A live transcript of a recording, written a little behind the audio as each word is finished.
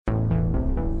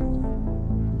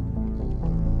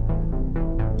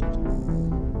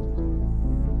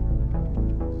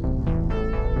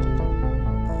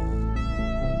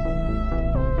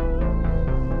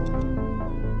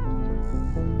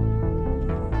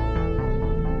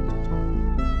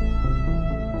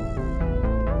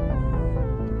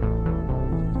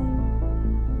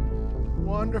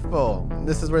Wonderful.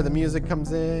 This is where the music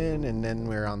comes in, and then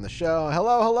we're on the show.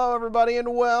 Hello, everybody,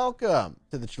 and welcome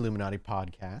to the Chilluminati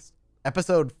Podcast,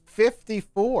 episode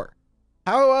 54.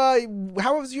 How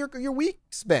has your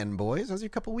week's been, boys? How's your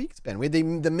couple weeks been? We had the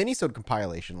minisode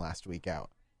compilation last week out,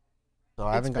 so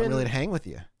I haven't gotten really to hang with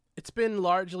you. It's been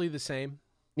largely the same.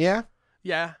 Yeah?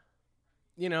 Yeah.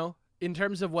 You know, in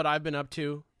terms of what I've been up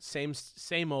to, same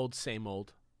old. Same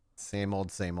old.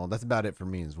 That's about it for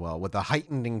me as well, with a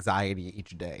heightened anxiety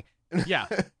each day. Yeah.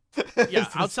 Yeah.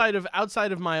 Outside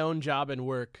of my own job and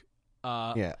work,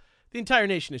 the entire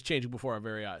nation is changing before our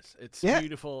very eyes. It's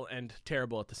beautiful and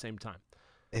terrible at the same time.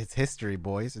 It's history,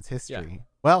 boys. It's history. Yeah.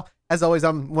 Well, as always,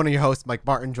 I'm one of your hosts, Mike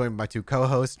Martin, joined by two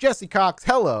co-hosts, Jesse Cox.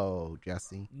 Hello,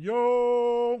 Jesse.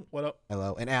 Yo, what up?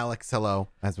 Hello. And Alex. Hello.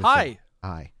 Hi.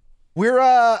 Hi. We're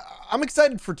I'm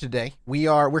excited for today.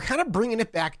 We're kind of bringing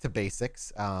it back to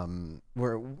basics.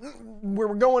 We're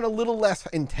going a little less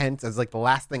intense, as like the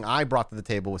last thing I brought to the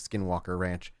table was Skinwalker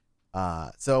Ranch.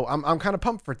 So I'm kind of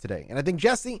pumped for today. And I think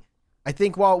Jesse,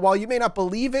 while you may not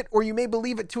believe it, or you may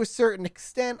believe it to a certain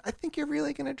extent, I think you're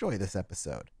really going to enjoy this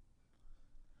episode.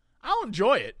 I'll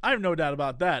enjoy it. I have no doubt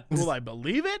about that. Will I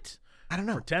believe it? I don't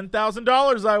know. For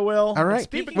 $10,000, I will. All right.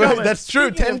 That's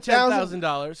true.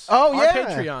 $10,000. Oh, our yeah.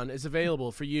 Patreon is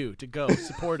available for you to go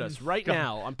support us right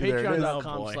now on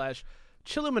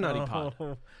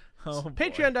patreon.com/Chilluminatipod.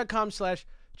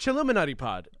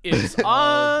 Patreon.com/Chilluminatipod is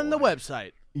on the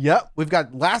website. Yep. We've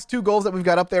got last two goals that we've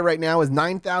got up there right now is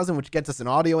 9,000, which gets us an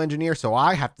audio engineer. So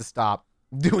I have to stop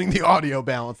doing the audio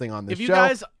balancing on this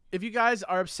show. If you guys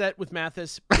are upset with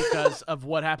Mathis because of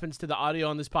what happens to the audio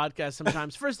on this podcast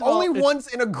sometimes, first of all, only once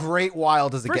in a great while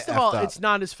does it get effed up. First of all, it's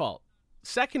not his fault.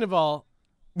 Second of all,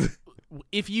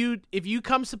 if you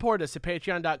come support us at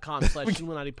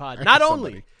patreon.com/Chilluminatipod, not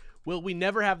only will we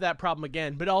never have that problem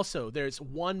again, but also there's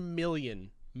 1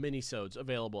 million minisodes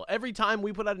available every time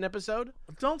we put out an episode.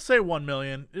 Don't say 1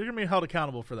 million. You're gonna be held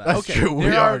accountable for that. That's true.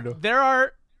 There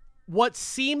are what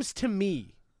seems to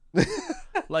me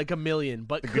like 1 million,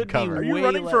 but could be way less. Are you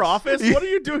running for office? What are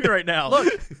you doing right now?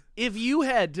 Look, if you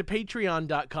head to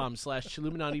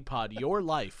patreon.com/Chilluminatipod, your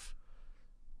life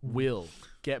will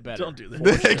get better. Don't do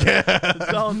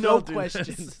that. No do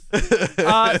questions.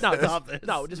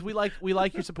 No, just we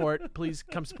like your support. Please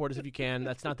come support us if you can.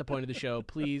 That's not the point of the show.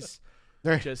 Please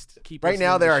just keep right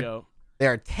now. There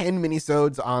are 10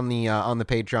 minisodes on the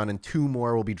Patreon, and 2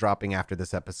 more will be dropping after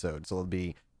this episode. So it'll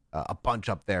be a bunch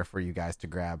up there for you guys to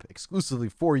grab exclusively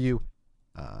for you.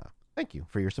 Thank you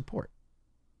for your support.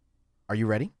 Are you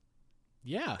ready?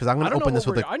 Yeah. Because I'm going to open this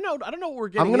with I don't know what we're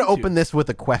getting I'm going to open this with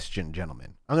a question,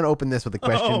 gentlemen. I'm going to open this with a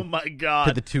question. Oh my God.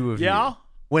 To the two of you.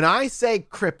 When I say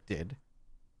cryptid,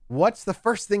 what's the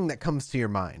first thing that comes to your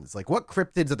minds? Like, what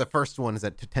cryptids are the first ones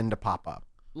that tend to pop up?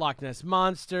 Loch Ness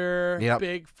Monster,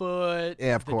 Bigfoot,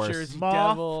 yeah, of course. Jersey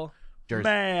Devil,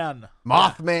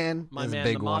 Mothman, my is man, a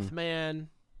big the one. Mothman.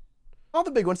 All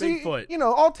the big ones. Bigfoot.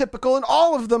 So, all typical, and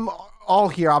all of them all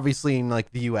here, obviously, in like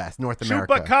the U.S., North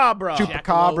America.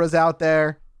 Chupacabra's out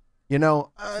there. Is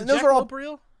those are all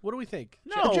real. What do we think?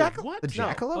 No, the what?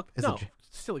 jackalope? No,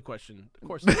 silly question. Of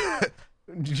course not.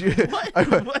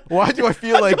 Why do I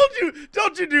feel like?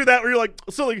 Don't you do that? Where you're like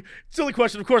silly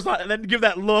question. Of course not, and then give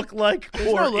that look like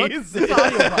There's no look. It's an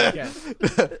audio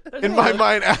podcast. In my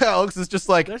mind, Alex is just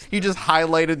like he just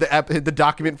highlighted the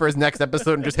document for his next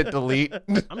episode and just hit delete.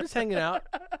 I'm just hanging out.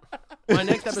 My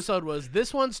next episode was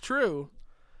this one's true.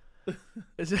 The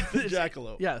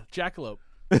jackalope. Yeah, jackalope.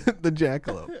 The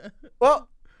jackalope. Well,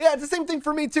 yeah, it's the same thing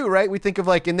for me too, right? We think of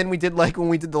and then we did when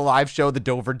we did the live show, the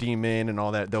Dover Demon and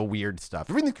all that, the weird stuff.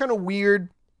 Everything's kind of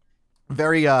weird,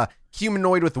 very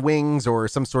humanoid with wings or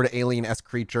some sort of alien-esque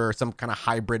creature, or some kind of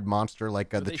hybrid monster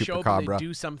like the Chupacabra. Show up and they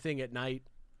do something at night.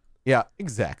 Yeah,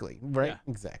 exactly. Right, yeah.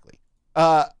 Exactly.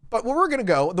 But where we're gonna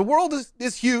go, the world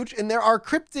is huge, and there are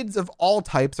cryptids of all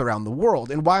types around the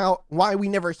world. And why we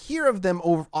never hear of them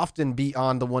often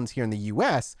beyond the ones here in the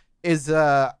U.S. is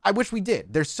I wish we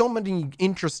did. There's so many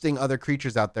interesting other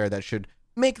creatures out there that should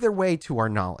make their way to our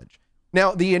knowledge.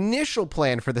 Now, the initial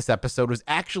plan for this episode was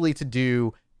actually to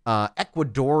do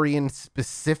Ecuadorian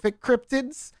specific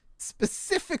cryptids,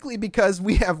 specifically because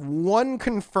we have one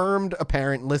confirmed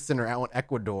apparent listener out in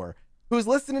Ecuador who's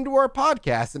listening to our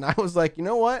podcast. And I was like, you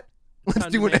know what? Let's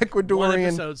do an Ecuadorian. One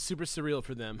episode super surreal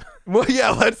for them. Well, yeah,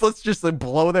 let's just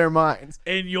blow their minds.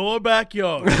 In your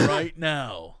backyard right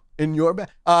now. In your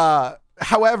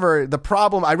however,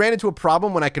 I ran into a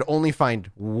problem when I could only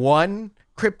find one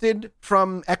cryptid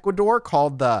from Ecuador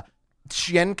called the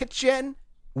Chiencachen,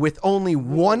 with only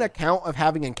one account of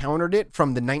having encountered it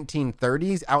from the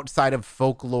 1930s outside of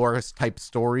folklore type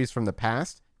stories from the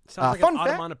past. Sounds like fun an fact-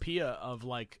 onomatopoeia of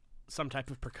like some type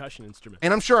of percussion instrument.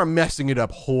 And I'm sure I'm messing it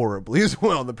up horribly as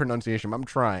well, the pronunciation. I'm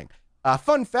trying.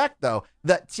 Fun fact, though,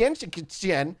 the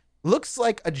Tianqiqian looks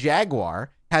like a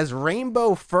jaguar, has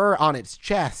rainbow fur on its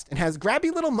chest, and has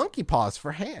grabby little monkey paws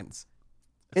for hands.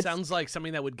 It sounds like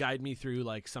something that would guide me through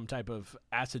like some type of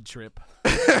acid trip.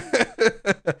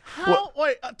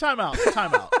 Wait, time out.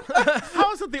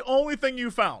 How is it the only thing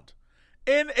you found?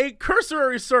 In a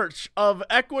cursory search of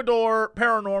Ecuador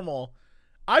paranormal,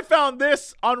 I found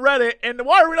this on Reddit, and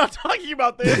why are we not talking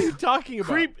about this? What are you talking about?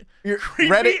 Creepy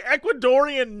Reddit-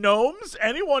 Ecuadorian gnomes?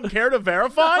 Anyone care to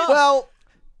verify? Well,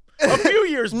 a few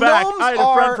years back, Gnomes I had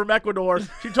a friend are- from Ecuador.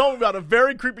 She told me about a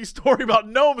very creepy story about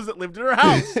gnomes that lived in her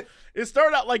house. It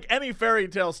started out like any fairy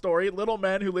tale story, little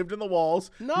men who lived in the walls.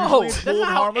 No, usually that's pulled not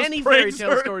how harmless any fairy pranks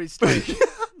tale or- stories start.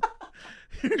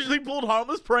 Usually pulled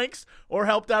harmless pranks or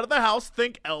helped out of the house,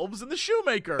 think elves and the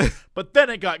shoemaker. But then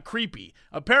it got creepy.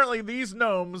 Apparently, these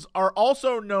gnomes are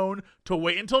also known to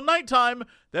wait until nighttime,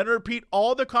 then repeat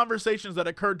all the conversations that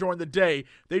occurred during the day.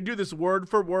 They do this word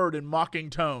for word in mocking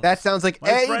tones. that sounds like My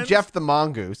A, friends- Jeff the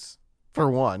Mongoose,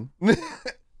 for one.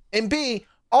 And B,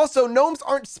 also, gnomes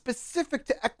aren't specific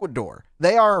to Ecuador.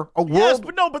 They are a Yes,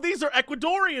 world... but these are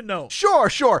Ecuadorian gnomes.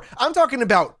 Sure. I'm talking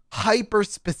about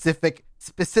hyper-specific,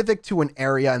 specific to an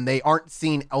area, and they aren't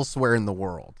seen elsewhere in the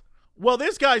world. Well,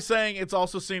 this guy's saying it's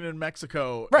also seen in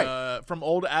Mexico, Right. from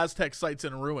old Aztec sites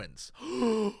and ruins.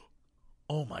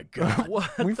 Oh my god.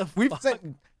 What the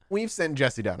We've sent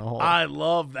Jesse down a hole. I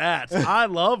love that. I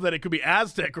love that it could be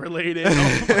Aztec related.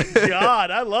 Oh my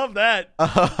god, I love that.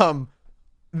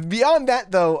 Beyond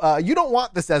that, though, you don't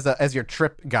want this as your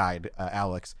trip guide,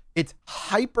 Alex. It's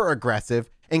hyper aggressive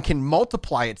and can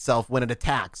multiply itself when it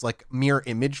attacks, like Mirror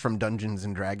Image from Dungeons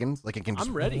and Dragons. Like it can just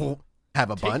I'm ready.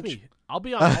 have a Take bunch. me. I'll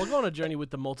go on a journey with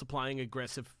the multiplying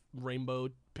aggressive rainbow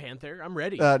panther. I'm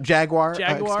ready. Jaguar.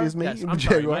 Jaguar. Excuse me. Yes, I'm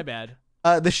Jaguar. sorry, my bad.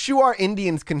 The Shuar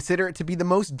Indians consider it to be the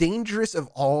most dangerous of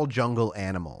all jungle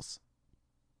animals.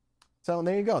 So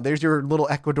there you go. There's your little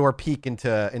Ecuador peek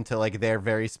into like their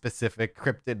very specific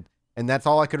cryptid. And that's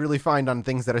all I could really find on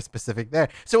things that are specific there.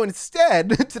 So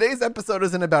instead, today's episode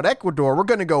isn't about Ecuador. We're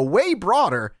going to go way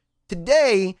broader.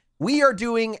 Today, we are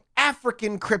doing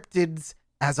African cryptids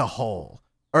as a whole.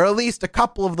 Or at least a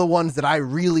couple of the ones that I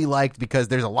really liked because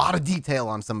there's a lot of detail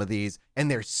on some of these.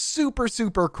 And they're super,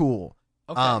 super cool.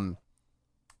 Okay.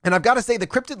 And I've got to say, the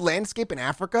cryptid landscape in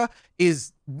Africa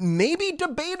is maybe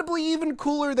debatably even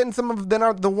cooler than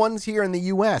the ones here in the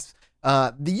U.S.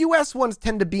 The U.S. ones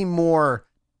tend to be more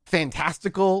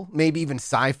fantastical, maybe even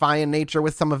sci-fi in nature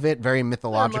with some of it, very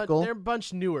mythological. They're a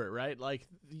bunch newer, right? Like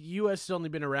the U.S. has only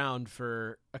been around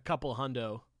for a couple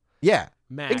hundo. Yeah,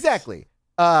 max. exactly.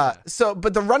 But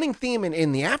the running theme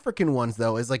in the African ones,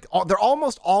 though, is like they're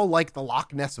almost all like the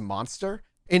Loch Ness Monster,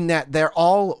 in that they're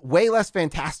all way less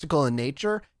fantastical in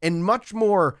nature and much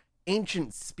more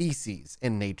ancient species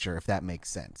in nature, if that makes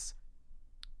sense.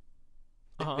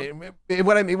 Uh-huh.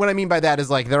 What I mean by that is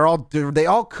like they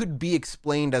all could be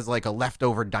explained as like a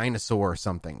leftover dinosaur or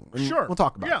something. And Sure. we'll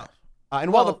talk about Yeah. that.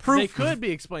 And while the proof they could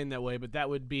be explained that way, but that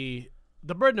would be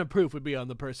the burden of proof would be on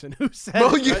the person who said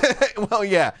Well, it,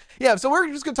 yeah, right? yeah. So we're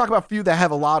just going to talk about a few that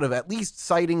have a lot of at least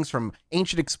sightings from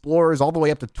ancient explorers all the way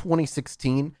up to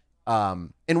 2016.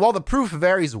 And while the proof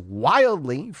varies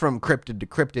wildly from cryptid to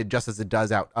cryptid, just as it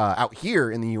does out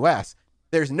here in the U.S.,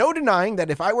 there's no denying that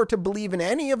if I were to believe in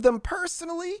any of them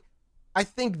personally, I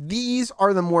think these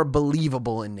are the more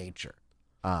believable in nature.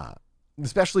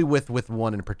 Especially with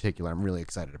one in particular, I'm really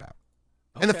excited about.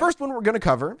 And the Okay. first one we're going to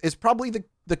cover is probably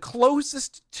the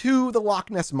closest to the Loch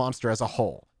Ness Monster as a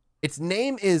whole. Its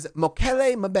name is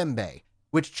Mokele Mbembe,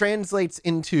 which translates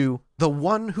into the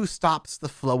one who stops the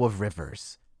flow of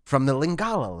rivers from the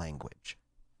Lingala language.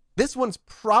 This one's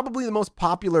probably the most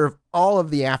popular of all of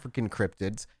the African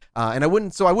cryptids. And I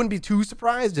wouldn't be too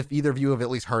surprised if either of you have at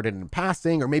least heard it in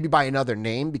passing or maybe by another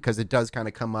name, because it does kind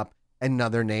of come up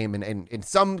another name. And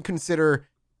some consider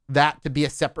that to be a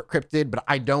separate cryptid, but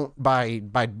I don't by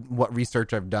what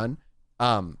research I've done.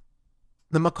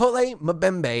 The Mokele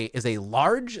Mbembe is a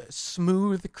large,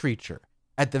 smooth creature,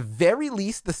 at the very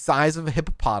least the size of a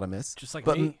hippopotamus. Just like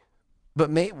but, me. But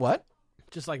what?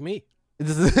 Just like me.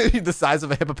 Is this the size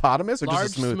of a hippopotamus or Large,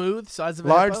 just a smooth? size of a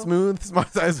Large, hippo? smooth,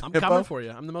 smart size of I'm hippo? coming for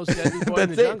you. I'm the most deadly boy in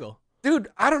That's the it. jungle. Dude,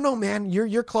 I don't know, man.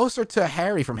 You're closer to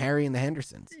Harry from Harry and the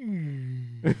Hendersons.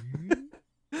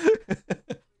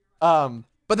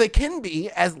 But they can be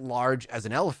as large as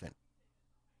an elephant.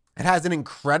 It has an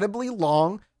incredibly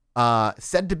long,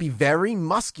 said to be very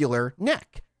muscular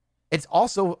neck. It's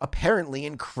also apparently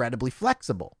incredibly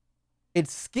flexible.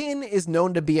 Its skin is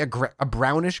known to be a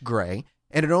brownish gray,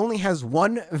 and it only has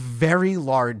one very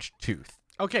large tooth.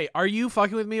 Okay, are you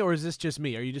fucking with me, or is this just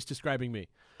me? Are you just describing me?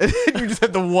 You just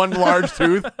had the one large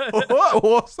tooth.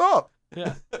 What's up?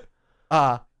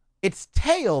 Yeah. Its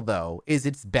tail, though, is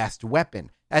its best weapon,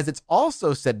 as it's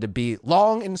also said to be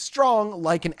long and strong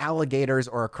like an alligator's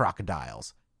or a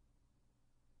crocodile's.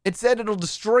 It said it'll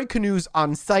destroy canoes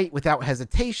on sight without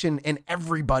hesitation and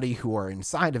everybody who are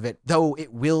inside of it, though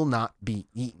it will not be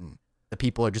eaten. The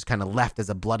people are just kind of left as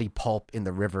a bloody pulp in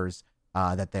the rivers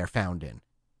that they're found in.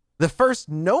 The first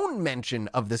known mention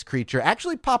of this creature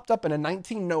actually popped up in a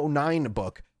 1909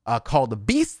 book called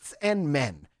Beasts and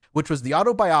Men, which was the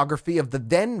autobiography of the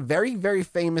then very, very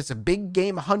famous big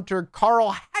game hunter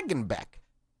Carl Hagenbeck.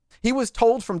 He was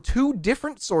told from two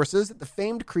different sources that the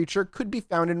famed creature could be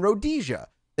found in Rhodesia.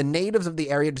 The natives of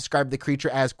the area described the creature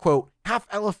as, quote, half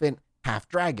elephant, half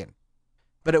dragon.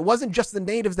 But it wasn't just the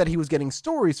natives that he was getting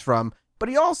stories from, but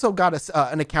he also got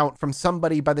an account from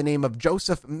somebody by the name of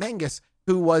Joseph Mangus,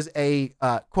 who was a,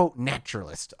 quote,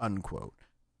 naturalist, unquote.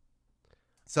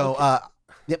 So,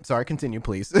 okay. Sorry, continue,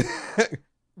 please.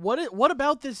 What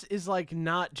about this is like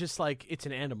not just like it's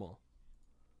an animal?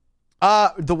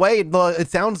 The way it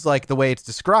sounds like the way it's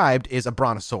described is a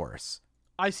brontosaurus.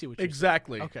 I see what you're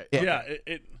exactly. saying. Okay. Yeah.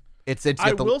 It's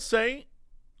I will say,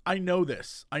 I know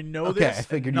this. I know this. I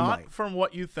figured you not might. from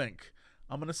what you think.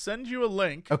 I'm gonna send you a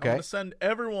link. Okay. I'm gonna send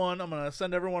everyone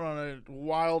on a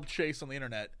wild chase on the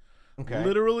internet. Okay.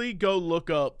 Literally go look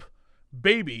up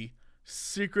Baby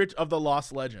Secret of the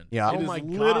Lost Legend. Yeah. It Oh is my God.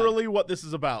 literally what this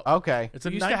is about. Okay. It's a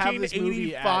We used to have this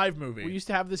 1985 movie. We used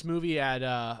to have this movie at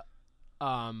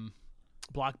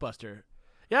Blockbuster.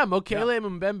 Yeah, Mokele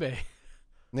Mbembe.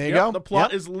 There you Yep, go. the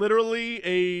plot Yep. is literally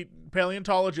a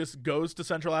paleontologist goes to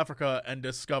Central Africa and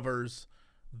discovers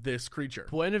this creature.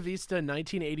 Buena Vista,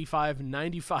 1985,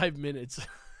 95 minutes.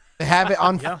 They have it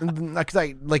on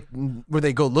because where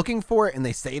they go looking for it and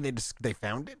they say they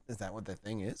found it. Is that what the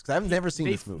thing is? Because I've never seen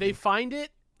this movie. They find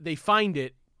it,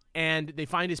 and they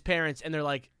find his parents, and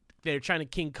they're trying to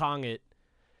King Kong it,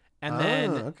 and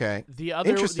then okay, the other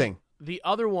interesting. The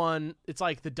other one, it's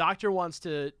like the doctor wants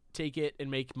to take it and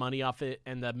make money off it,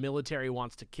 and the military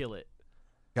wants to kill it.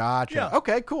 Gotcha. Yeah.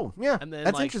 Okay, cool. Yeah, And then,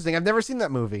 that's interesting. I've never seen that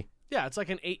movie. Yeah, it's like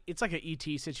an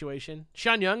ET situation.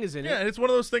 Sean Young is in Yeah, it. and it's one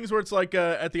of those things where it's like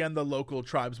at the end the local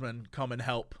tribesmen come and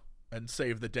help and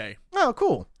save the day. Oh,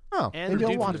 cool. Oh, And maybe the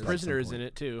I'll dude watch from that The at Prisoner some is in point.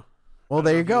 it too. Well, I don't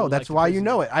there know you if go. would That's like why The you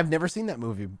know Prisoner. it. I've never seen that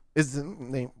movie. It's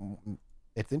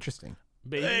interesting.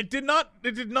 Baby. It did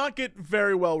not get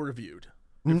very well reviewed.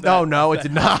 No, it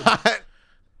did not.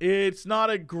 It's not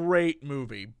a great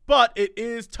movie, but it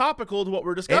is topical to what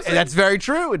we're discussing. That's very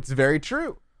true. It's very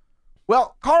true.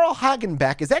 Well, Carl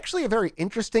Hagenbeck is actually a very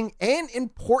interesting and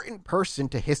important person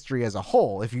to history as a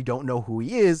whole. If you don't know who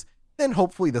he is, then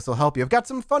hopefully this will help you. I've got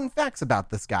some fun facts about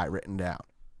this guy written down.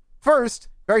 First,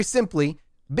 very simply,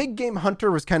 Big Game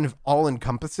Hunter was kind of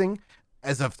all-encompassing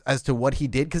as to what he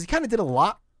did, because he kind of did a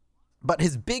lot, but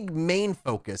his big main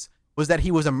focus was that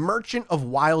he was a merchant of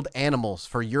wild animals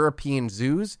for European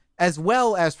zoos, as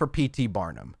well as for P.T.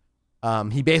 Barnum.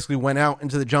 He basically went out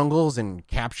into the jungles and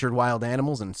captured wild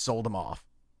animals and sold them off.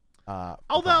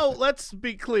 Although, let's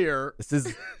be clear, This is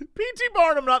P.T.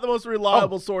 Barnum not the most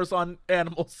reliable source on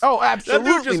animals. oh, That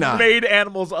absolutely dude just not. made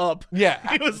animals up. Yeah,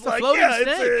 He was It's a like, floating yeah, snake.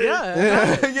 it's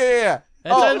Yeah. yeah.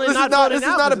 It's Oh, only this is not not. floating This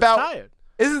is out not 'cause it's about. tired.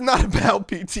 This is not about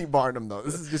P.T. Barnum though.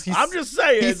 This is just. I'm just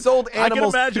saying. He sold I can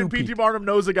animals imagine to P.T. people. Barnum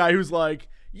knows a guy who's like,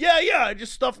 yeah, I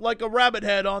just stuffed like a rabbit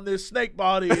head on this snake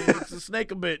body. And it's a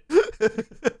snake a bit.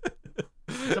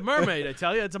 It's a mermaid, I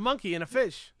tell you. It's a monkey and a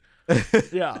fish.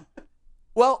 Yeah.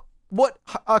 Well, what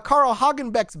Carl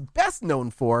Hagenbeck's best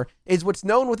known for is what's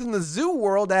known within the zoo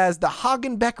world as the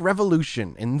Hagenbeck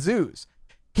Revolution in zoos.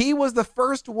 He was the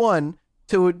first one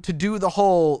to do the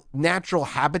whole natural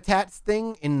habitats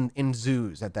thing in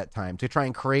zoos at that time, to try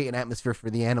and create an atmosphere for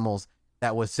the animals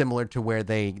that was similar to where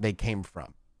they came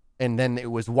from. And then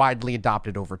it was widely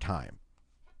adopted over time.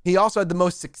 He also had the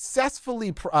most successful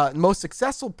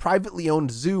privately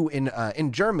owned zoo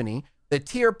in Germany, the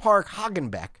Tierpark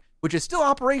Hagenbeck, which is still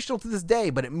operational to this day,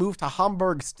 but it moved to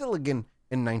Hamburg-Stillingen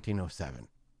in 1907.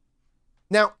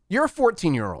 Now, you're a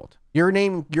 14-year-old.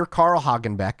 You're Carl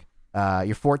Hagenbeck.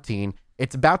 You're 14.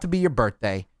 It's about to be your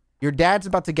birthday. Your dad's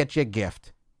about to get you a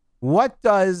gift. What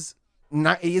does...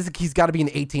 he's got to be in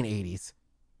the 1880s.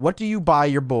 What do you buy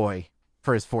your boy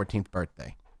for his 14th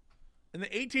birthday? In the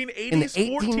 1880s,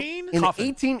 14?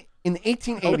 In the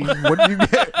 1880s, what do you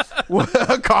get?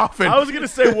 A coffin. I was going to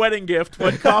say wedding gift,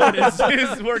 but coffin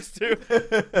is works too.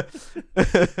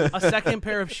 A second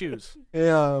pair of shoes.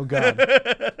 Yeah, oh god.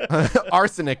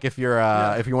 Arsenic if you're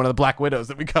one of the Black Widows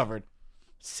that we covered.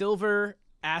 Silver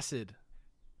Acid.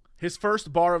 His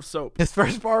first bar of soap.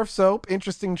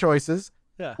 Interesting choices.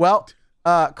 Yeah. Well,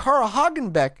 Carl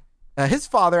Hagenbeck, his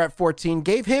father at 14,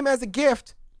 gave him as a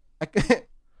gift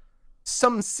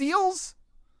some seals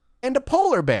and a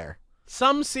polar bear.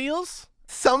 Some seals?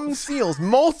 Some seals.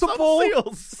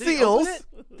 Multiple seals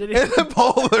and a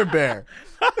polar bear.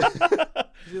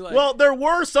 Well, there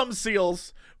were some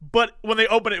seals, but when they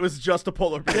opened it, it was just a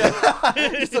polar bear.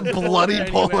 Just a bloody and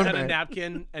polar he had bear. a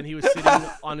napkin, and he was sitting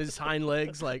on his hind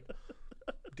legs, like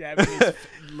dabbing his,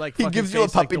 like He fucking gives you a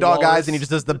face like puppy the dog walrus, eyes and he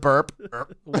just does the burp.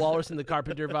 Walrus and the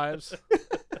Carpenter vibes.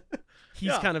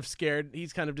 He's kind of scared.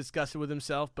 He's kind of disgusted with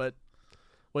himself, but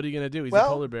what are you going to do? He's a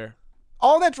polar bear.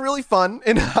 All that's really fun,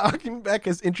 and Hagenbeck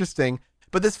is interesting.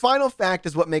 But this final fact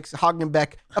is what makes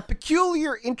Hagenbeck a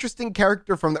peculiar, interesting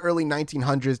character from the early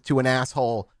 1900s to an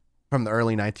asshole from the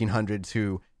early 1900s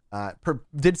who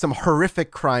did some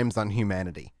horrific crimes on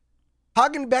humanity.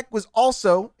 Hagenbeck was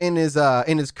also, in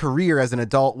his career as an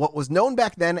adult, what was known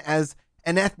back then as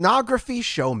an ethnography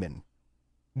showman.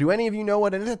 Do any of you know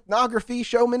what an ethnography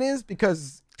showman is?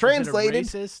 Because translated,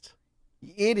 Is it a racist?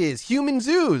 It is human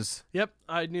zoos. Yep,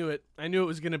 I knew it. I knew it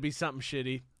was going to be something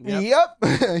shitty.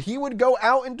 Yep. He would go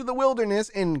out into the wilderness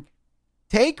and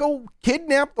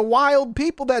kidnap the wild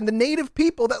people, the native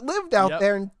people that lived out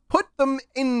there, and put them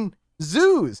in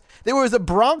zoos. There was a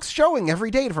Bronx showing every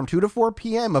day from 2 to 4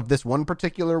 p.m. of this one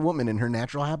particular woman in her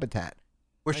natural habitat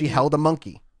where she held a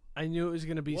monkey. I knew it was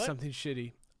going to be something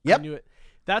shitty. Yep. I knew it.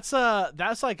 That's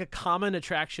like a common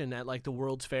attraction at like the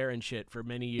World's Fair and shit for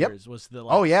many years. Was the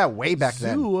way back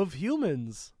then. Zoo of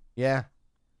humans. Yeah.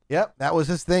 Yep, that was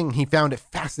his thing. He found it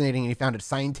fascinating and he found it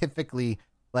scientifically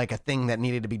like a thing that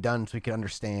needed to be done so he could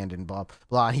understand and blah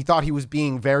blah. And he thought he was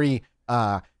being very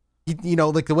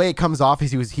like the way it comes off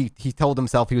is he told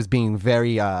himself he was being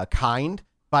very kind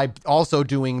by also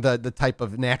doing the type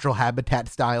of natural habitat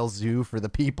style zoo for the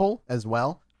people as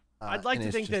well. I'd like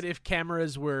to think that if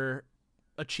cameras were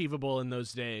achievable in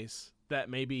those days, that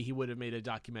maybe he would have made a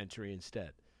documentary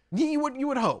instead. You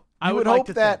would hope. I would like hope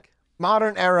to that think.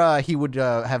 Modern era he would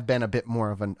have been a bit more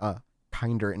of a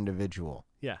kinder individual.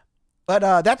 Yeah.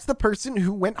 But that's the person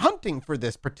who went hunting for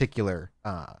this particular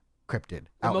cryptid.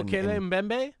 Mokele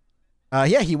Mbembe?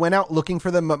 Yeah, he went out looking for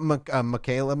the Mokele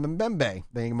Mbembe.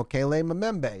 The Mokele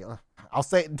Mbembe. I'll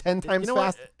say it 10 times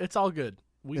fast. What? It's all good.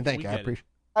 Thank you.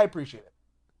 I appreciate it.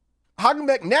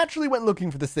 Hagenbeck naturally went looking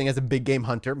for this thing as a big game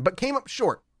hunter, but came up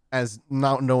short, as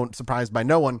surprised by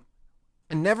no one,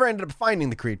 and never ended up finding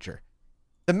the creature.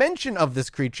 The mention of this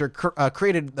creature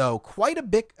created, though, quite a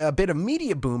bit of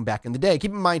media boom back in the day.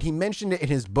 Keep in mind, he mentioned it in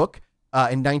his book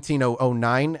in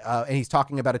 1909, and he's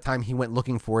talking about a time he went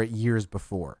looking for it years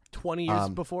before. 20 years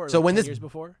before? So when 10 years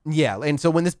before? Yeah, and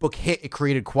so when this book hit, it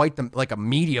created quite a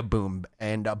media boom,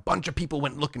 and a bunch of people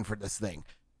went looking for this thing.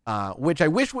 Which I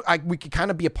wish we could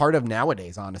kind of be a part of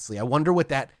nowadays, honestly. I wonder what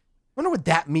that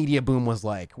media boom was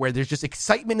like, where there's just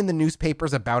excitement in the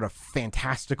newspapers about a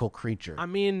fantastical creature. I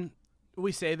mean,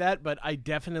 we say that, but I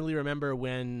definitely remember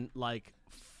when like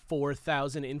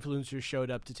 4,000 influencers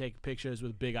showed up to take pictures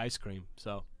with big ice cream.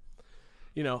 So,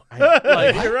 you're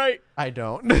right. I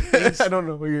don't. I don't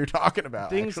know what you're talking about.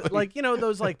 Things actually. like,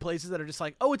 those like places that are just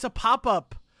like, oh, it's a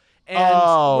pop-up.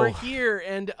 And we're here,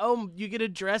 and you get to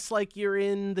dress like you're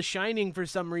in The Shining for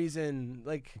some reason.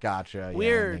 Like, gotcha.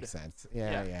 Weird. Yeah, that makes sense.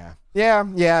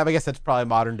 Yeah. I guess that's probably a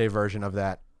modern day version of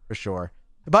that for sure.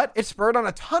 But it spurred on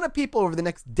a ton of people over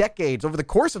the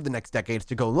course of the next decades,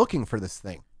 to go looking for this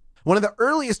thing. One of the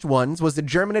earliest ones was a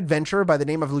German adventurer by the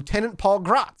name of Lieutenant Paul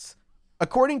Gratz.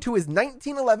 According to his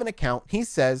 1911 account, he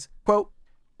says, quote,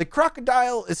 "The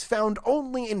crocodile is found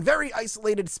only in very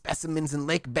isolated specimens in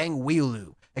Lake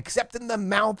Bangweulu, except in the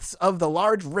mouths of the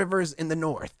large rivers in the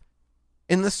north.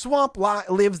 In the swamp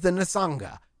lives the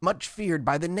Nasanga, much feared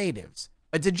by the natives,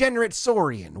 a degenerate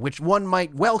saurian, which one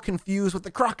might well confuse with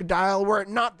the crocodile were it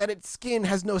not that its skin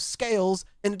has no scales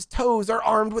and its toes are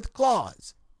armed with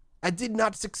claws. I did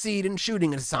not succeed in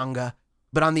shooting a Nasanga,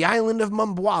 but on the island of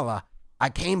Mumbwala, I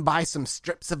came by some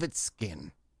strips of its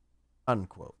skin."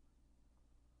 Unquote.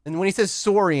 And when he says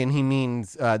saurian, he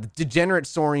means the degenerate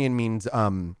saurian means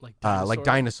like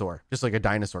dinosaur, just like a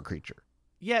dinosaur creature.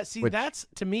 Yeah, see, that's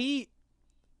to me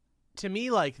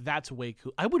like that's way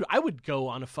cool. I would go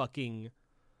on a fucking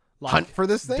hunt for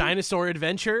this thing, dinosaur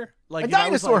adventure, like a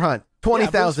dinosaur hunt.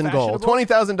 $20,000 goal. fashionable.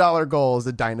 $20,000 goal is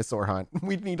a dinosaur hunt.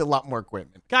 We'd need a lot more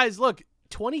equipment. Guys, look,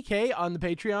 $20K on the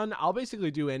Patreon. I'll basically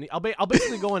do I'll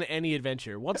basically go on any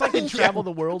adventure once I can travel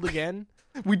the world again.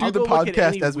 We do I'll the go look at podcast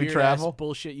any as we weird-ass travel.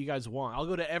 bullshit you guys want. I'll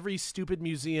go to every stupid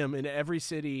museum in every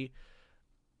city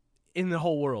in the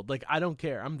whole world. Like, I don't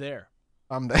care. I'm there.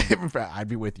 I'd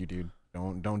be with you, dude.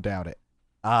 Don't doubt it.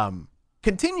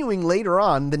 Continuing later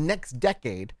on, the next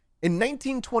decade, in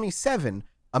 1927,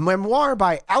 a memoir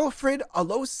by Alfred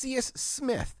Aloysius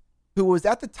Smith, who was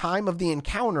at the time of the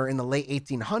encounter in the late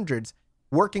 1800s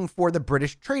working for the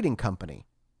British Trading Company.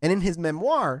 And in his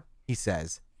memoir, he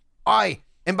says, "Aye,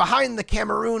 and behind the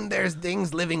Cameroon there's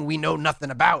things living we know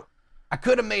nothing about. I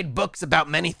could have made books about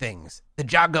many things. The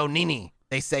Jago Nini,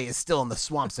 they say, is still in the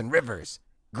swamps and rivers.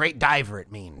 Great diver,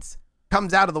 it means.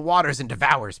 Comes out of the waters and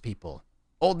devours people.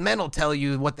 Old men'll tell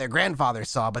you what their grandfather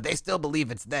saw, but they still believe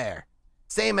it's there.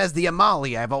 Same as the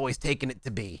Amali I've always taken it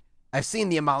to be. I've seen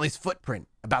the Amali's footprint,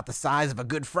 about the size of a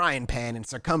good frying pan in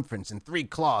circumference and 3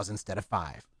 claws instead of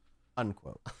 5.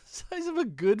 Unquote. Size of a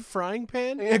good frying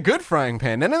pan? A good frying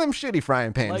pan. None of them shitty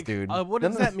frying pans, dude. What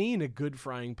does that mean, a good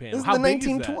frying pan? This is How the big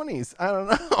 1920s. Is I don't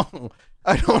know.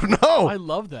 I don't know. I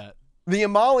love that. The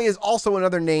Amali is also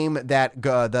another name that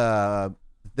the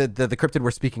cryptid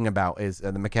we're speaking about is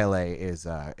the Mekele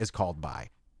is called by.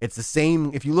 It's the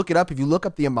same. If you look up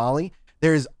the Amali,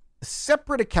 there's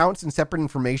separate accounts and separate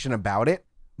information about it,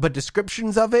 but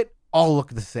descriptions of it all look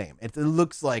the same. It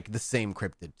looks like the same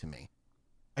cryptid to me.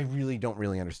 I really don't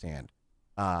understand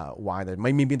why there.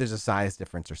 Maybe there's a size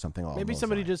difference or something. Maybe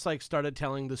somebody just like started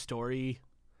telling the story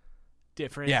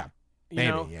different. Yeah, maybe. You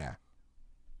know? Yeah.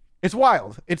 It's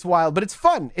wild, but it's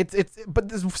fun. But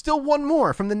there's still one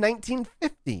more from the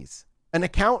 1950s. An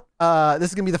account. This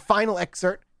is gonna be the final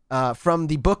excerpt from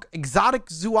the book Exotic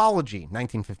Zoology,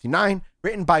 1959,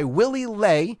 written by Willie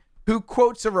Ley, who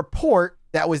quotes a report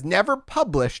that was never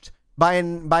published by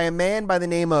a man by the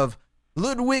name of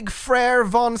Ludwig Frere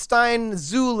von Stein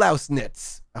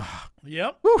Zulausnitz.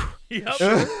 Yep. Whew. Yep.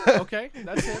 Sure. Okay,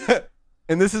 that's him.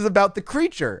 And this is about the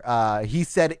creature. He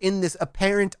said in this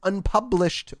apparent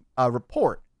unpublished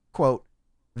report, quote,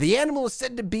 "The animal is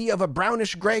said to be of a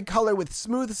brownish gray color with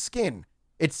smooth skin.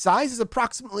 Its size is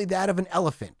approximately that of an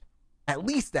elephant, at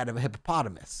least that of a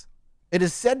hippopotamus. It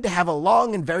is said to have a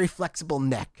long and very flexible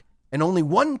neck, and only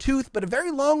one tooth, but a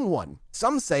very long one.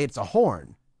 Some say it's a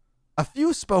horn. A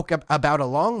few spoke about a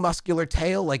long muscular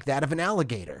tail like that of an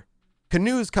alligator.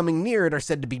 Canoes coming near it are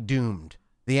said to be doomed.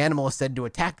 The animal is said to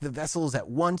attack the vessels at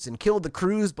once and kill the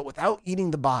crews, but without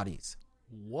eating the bodies.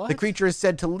 What? The creature is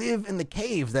said to live in the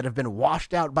caves that have been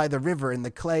washed out by the river in the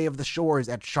clay of the shores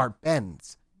at sharp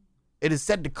bends. It is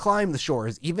said to climb the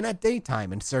shores even at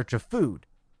daytime in search of food.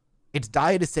 Its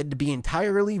diet is said to be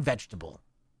entirely vegetable.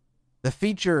 This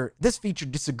feature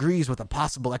disagrees with a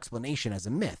possible explanation as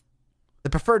a myth. The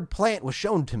preferred plant was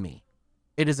shown to me.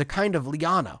 It is a kind of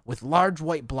liana with large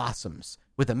white blossoms,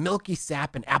 with a milky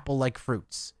sap and apple-like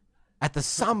fruits. At the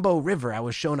Sambo River, I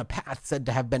was shown a path said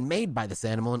to have been made by this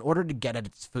animal in order to get at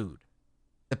its food.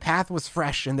 The path was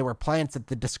fresh and there were plants of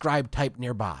the described type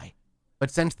nearby.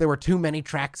 But since there were too many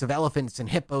tracks of elephants and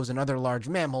hippos and other large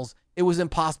mammals, it was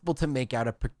impossible to make out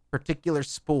a particular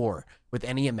spore with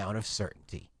any amount of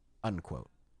certainty." Unquote.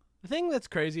 The thing that's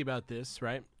crazy about this,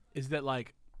 right, is that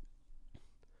like,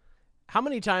 how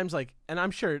many times, like, and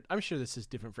I'm sure this is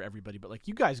different for everybody, but like,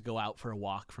 you guys go out for a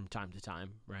walk from time to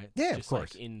time, right? Yeah, just of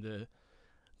course. Like in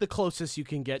the closest you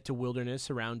can get to wilderness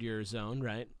around your zone,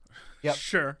 right? Yep.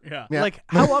 Sure. Yeah. Yeah. Like,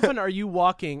 how often are you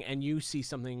walking and you see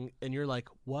something and you're like,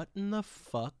 "What in the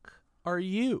fuck are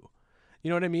you?" You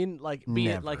know what I mean? Like, be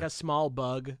it like Never. a small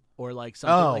bug or like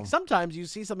something. Oh. Like sometimes you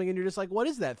see something and you're just like, "What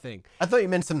is that thing?" I thought you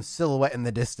meant some silhouette in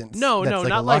the distance. No, that's no, like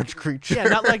not a large like creature. Yeah,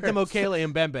 not like the Mokele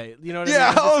and Bembe. You know what Yeah, I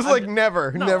mean? I was like, I'm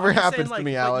never just happens saying, to like,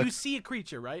 me, like, Alex. you see a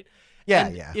creature, right? Yeah,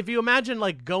 And yeah. If you imagine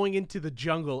like going into the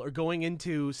jungle or going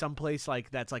into some place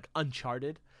like that's like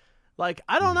uncharted, like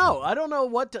I don't know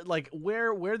what to, like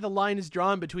where the line is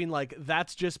drawn between like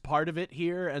that's just part of it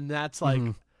here and that's like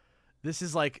this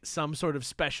is like some sort of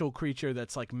special creature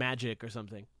that's like magic or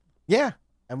something. Yeah.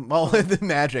 Well, the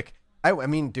magic. I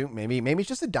mean, dude, maybe it's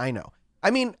just a dino.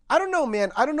 I mean, I don't know,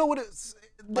 man. I don't know what it's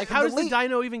Like how does the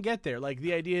dino even get there? Like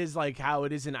the idea is like how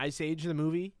it is in Ice Age, the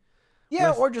movie.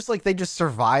 Yeah, or just like they just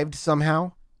survived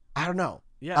somehow. I don't know.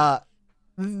 Yeah.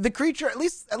 The creature, at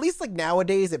least like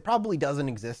nowadays, it probably doesn't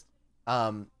exist.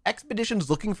 Expeditions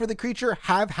looking for the creature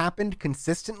have happened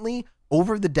consistently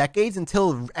over the decades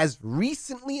until as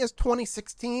recently as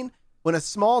 2016, when a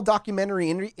small documentary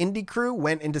indie crew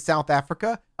went into South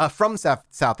Africa, from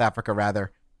South Africa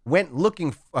rather, went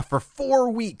looking for 4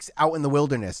 weeks out in the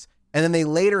wilderness, and then they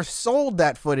later sold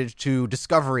that footage to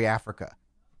Discovery Africa.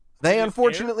 They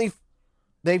unfortunately,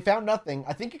 they found nothing.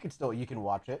 I think you can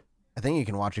watch it. I think you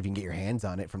can watch it if you can get your hands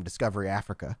on it from Discovery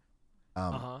Africa.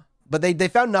 But they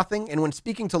found nothing, and when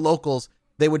speaking to locals,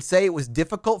 they would say it was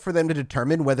difficult for them to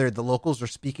determine whether the locals were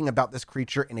speaking about this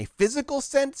creature in a physical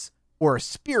sense or a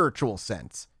spiritual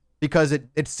sense. because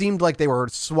it seemed like they were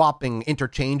swapping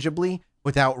interchangeably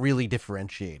without really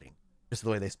differentiating, just the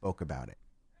way they spoke about it.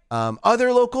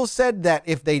 Other locals said that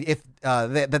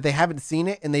that they haven't seen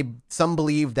it, and some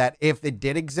believe that if it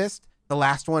did exist, the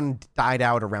last one died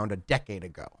out around a decade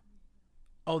ago.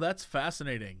 Oh, that's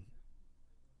fascinating.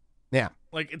 Yeah.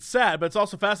 Like, it's sad, but it's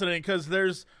also fascinating because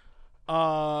there's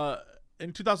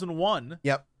in 2001,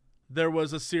 Yep. there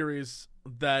was a series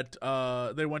that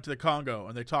they went to the Congo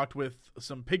and they talked with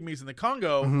some pygmies in the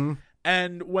Congo. Mm-hmm.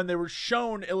 And when they were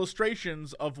shown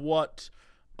illustrations of what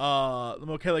the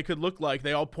Mokele could look like,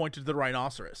 they all pointed to the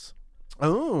rhinoceros.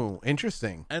 Oh,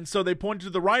 interesting. And so they pointed to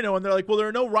the rhino, and they're like, well, there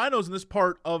are no rhinos in this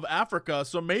part of Africa,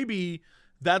 so maybe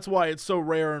that's why it's so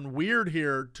rare and weird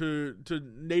here to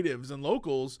natives and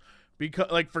locals,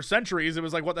 because, like, for centuries, it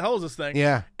was like, what the hell is this thing?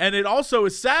 Yeah. And it also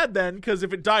is sad then, because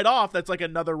if it died off, that's like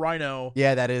another rhino.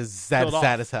 Yeah, that's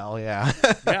sad as hell, yeah.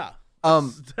 Yeah.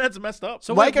 That's messed up.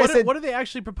 So like I said, what are they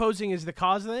actually proposing is the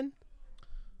cause then?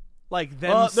 Like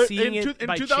them seeing it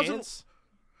by chance?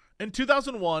 In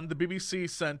 2001, the BBC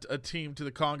sent a team to the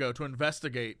Congo to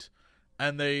investigate,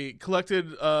 and they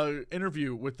collected an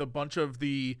interview with a bunch of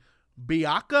the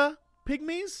Biaka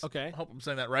pygmies. Okay. I hope I'm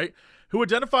saying that right. Who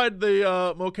identified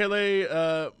the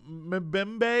Mokele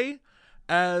Mbembe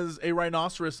as a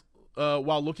rhinoceros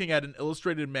while looking at an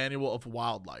illustrated manual of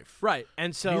wildlife. Right.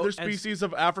 And so neither species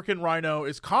of African rhino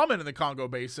is common in the Congo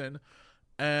Basin,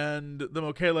 and the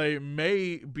Mokele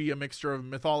may be a mixture of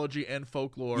mythology and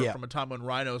folklore from a time when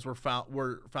rhinos were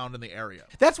found in the area.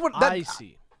 That's what I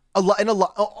see.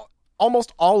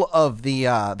 Almost all of the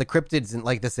cryptids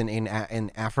like this in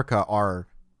Africa are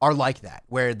like that,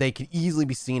 where they can easily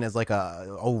be seen as like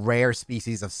a rare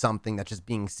species of something that's just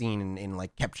being seen in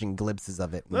like catching glimpses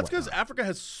of it. That's because Africa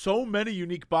has so many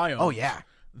unique biomes. Oh yeah.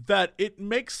 That it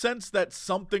makes sense that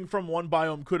something from one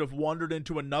biome could have wandered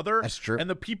into another. That's true. And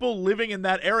the people living in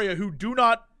that area who do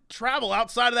not travel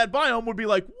outside of that biome would be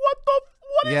like, what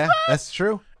is that? That's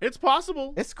true. It's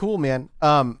possible. It's cool, man.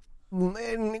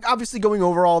 And obviously going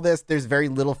over all this, there's very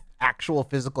little actual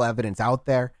physical evidence out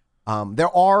there.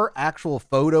 There are actual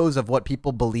photos of what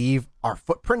people believe are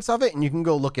footprints of it, and you can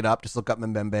go look it up. Just look up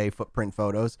Mbembe footprint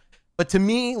photos. But to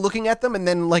me, looking at them and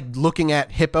then like looking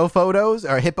at hippo photos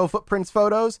or hippo footprints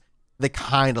photos, they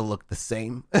kind of look the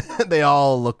same. They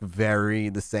all look very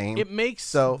the same. It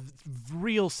makes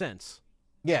real sense.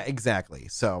 Yeah, exactly.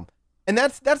 So, and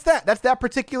that's that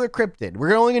particular cryptid.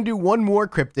 We're only gonna do one more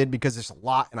cryptid because there's a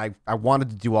lot, and I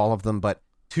wanted to do all of them, but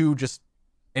two just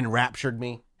enraptured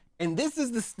me. And this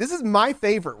is my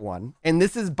favorite one, and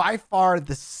this is by far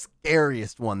the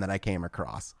scariest one that I came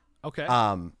across. Okay.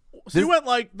 So you went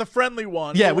like the friendly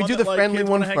one. Yeah, we do the friendly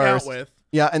one first.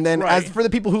 Yeah, and then as for the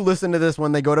people who listen to this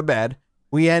when they go to bed,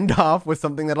 we end off with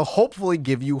something that'll hopefully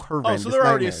give you horrendous so they're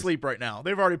already nightmares. asleep right now.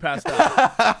 They've already passed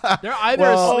out. They're either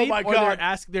asleep oh my or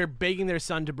God. they're begging their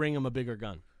son to bring them a bigger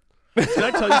gun. Can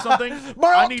I tell you something?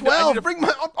 I need 12, bring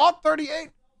my AUT-38.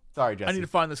 Sorry, Jesse. I need to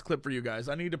find this clip for you guys.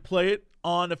 I need to play it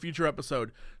on a future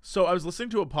episode. So I was listening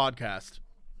to a podcast,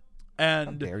 and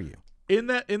how dare you? In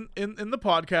the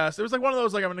podcast, it was like one of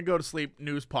those like I'm gonna go to sleep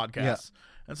news podcasts.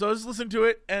 Yeah. And so I was listening to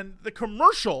it, and the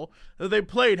commercial that they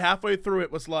played halfway through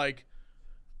it was like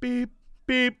beep,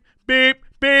 beep, beep,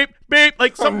 beep, beep,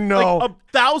 like some like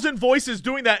 1,000 voices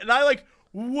doing that, and I like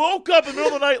woke up in the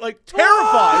middle of the night like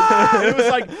terrified. It was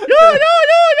like yeah,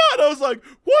 and I was like,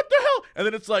 what the hell? And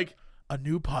then it's like a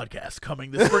new podcast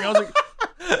coming this spring. I was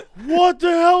like, what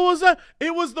the hell was that?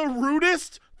 It was the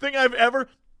rudest thing I've ever.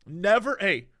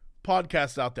 Hey,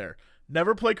 podcasts out there,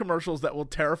 never play commercials that will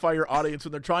terrify your audience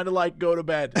when they're trying to like go to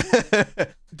bed.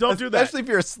 Don't do that. Especially if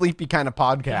you're a sleepy kind of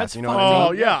podcast. That's you know fun. what I mean?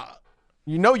 Oh yeah.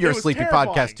 You know you're a It was sleepy terrifying.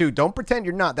 podcast too. Don't pretend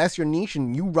you're not. That's your niche,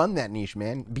 and you run that niche,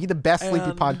 man. Be the best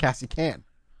sleepy podcast you can.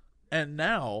 And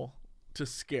now to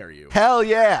scare you. Hell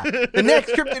yeah. The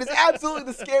next cryptid is absolutely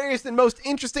the scariest and most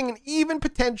interesting, and even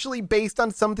potentially based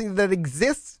on something that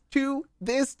exists to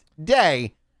this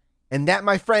day. And that,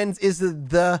 my friends, is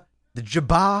the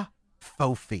Jabba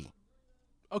Fofi.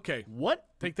 Okay. What?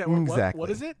 Take that one. Exactly. What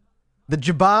is it? The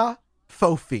Jabba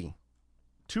Fofi.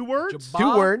 2 words?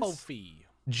 Two words. Fofi.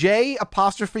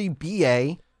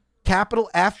 J''BA, capital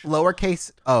F,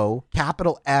 lowercase o,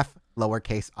 capital F,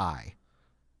 lowercase I.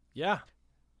 Yeah.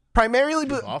 Primarily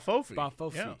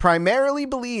Fofi. Yeah. Primarily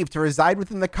believed to reside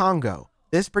within the Congo,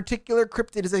 this particular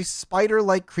cryptid is a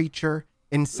spider-like creature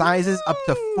in sizes up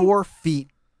to 4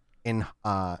 feet and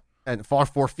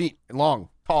 4 feet long,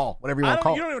 tall, whatever you want to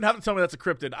call it. You don't even have to tell me that's a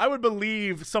cryptid. I would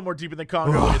believe somewhere deep in the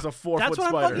Congo is a 4-foot That's what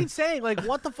spider. I'm fucking saying. Like,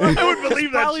 what the fuck? I would believe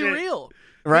It's that probably shit. real.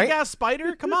 Right? Big ass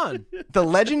spider? Come on. The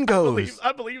legend goes,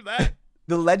 I believe that.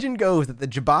 The legend goes that the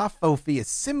Jabba Fofi is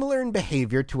similar in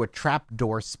behavior to a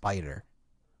trapdoor spider.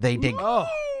 They dig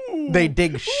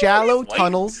shallow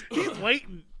tunnels. He's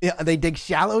waiting. Yeah, they dig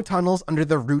shallow tunnels under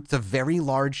the roots of very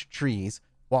large trees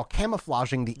while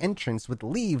camouflaging the entrance with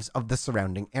leaves of the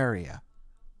surrounding area.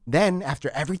 Then, after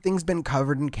everything's been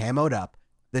covered and camoed up,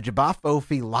 the Jabba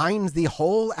Fofi lines the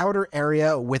whole outer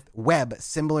area with web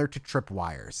similar to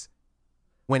tripwires.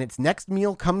 When its next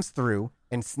meal comes through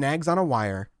and snags on a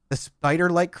wire, the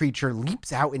spider-like creature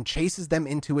leaps out and chases them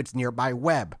into its nearby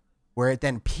web, where it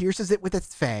then pierces it with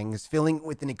its fangs, filling it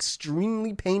with an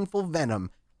extremely painful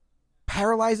venom,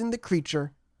 paralyzing the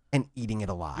creature and eating it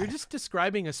alive. You're just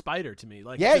describing a spider to me.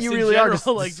 Like, yeah, just you in really general, are just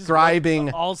like, describing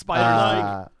just all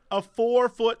spiders. A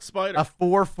 4-foot spider. A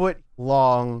 4-foot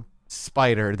long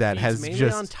spider that Feeds has mainly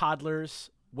just on toddlers,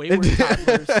 wayward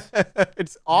toddlers.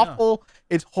 It's awful.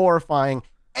 Yeah. It's horrifying.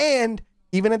 And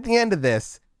even at the end of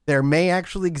this, there may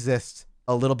actually exist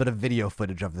a little bit of video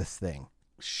footage of this thing.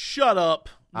 Shut up.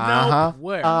 Uh-huh. Nope.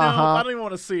 Where? No, I don't even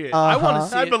want to see it. I want to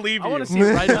see I it. believe you. I want to see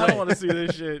it right away. I don't want to see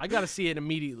this shit. I got to see it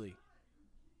immediately.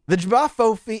 The Jabba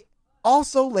Fofi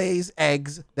also lays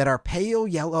eggs that are pale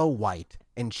yellow white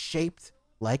and shaped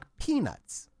like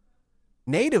peanuts.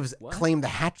 Natives claim the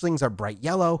hatchlings are bright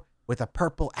yellow with a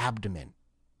purple abdomen.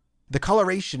 The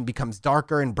coloration becomes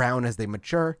darker and brown as they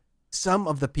mature. Some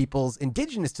of the peoples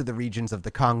indigenous to the regions of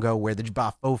the Congo where the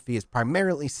Jabba Fofi is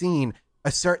primarily seen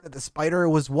assert that the spider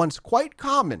was once quite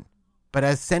common, but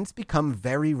has since become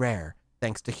very rare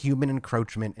thanks to human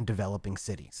encroachment in developing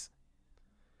cities.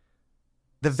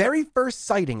 The very first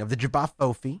sighting of the Jabba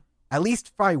Fofi, at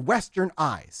least by Western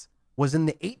eyes, was in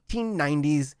the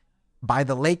 1890s by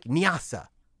the Lake Nyassa,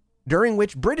 during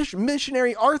which British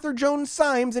missionary Arthur Jones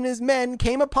Symes and his men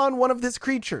came upon one of these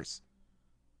creatures.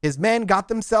 His men got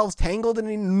themselves tangled in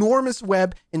an enormous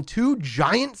web in two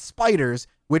giant spiders,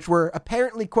 which were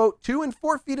apparently, quote, 2 and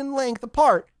 4 feet in length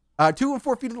apart, 2 and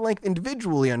 4 feet in length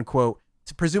individually, unquote,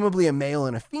 presumably a male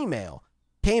and a female,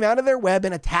 came out of their web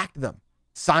and attacked them.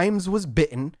 Symes was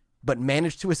bitten, but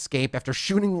managed to escape after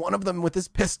shooting one of them with his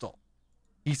pistol.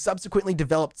 He subsequently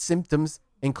developed symptoms,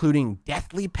 including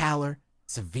deathly pallor,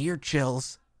 severe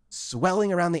chills,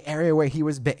 swelling around the area where he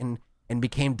was bitten, and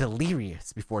became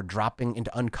delirious before dropping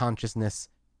into unconsciousness.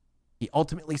 He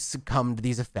ultimately succumbed to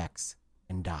these effects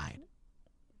and died.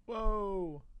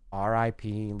 Whoa.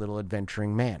 R.I.P. Little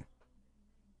Adventuring Man.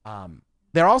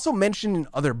 They're also mentioned in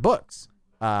other books.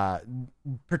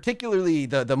 Particularly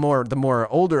the more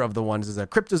older of the ones is a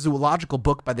cryptozoological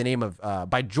book by the name of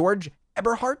by George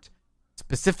Eberhardt.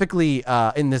 Specifically,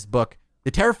 in this book,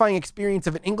 the terrifying experience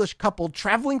of an English couple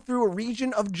traveling through a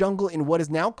region of jungle in what is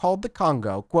now called the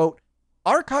Congo. Quote,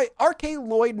 R.K.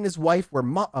 Lloyd and his wife were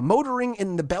motoring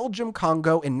in the Belgium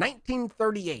Congo in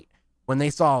 1938 when they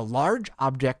saw a large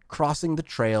object crossing the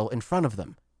trail in front of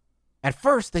them. At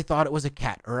first, they thought it was a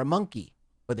cat or a monkey,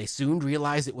 but they soon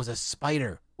realized it was a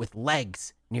spider with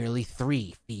legs nearly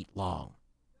 3 feet long.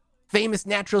 Famous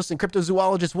naturalist and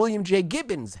cryptozoologist William J.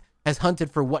 Gibbons has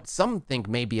hunted for what some think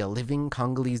may be a living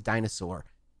Congolese dinosaur.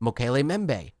 Mokele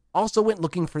Membe also went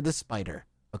looking for the spider,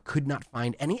 but could not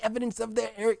find any evidence of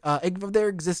their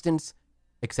existence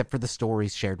except for the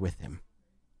stories shared with him.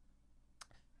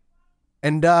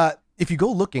 And if you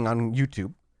go looking on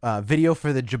YouTube, video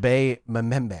for the Jabba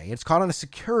Membe, it's caught on a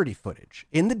security footage.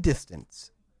 In the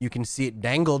distance, you can see it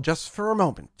dangle just for a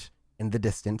moment in the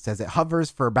distance as it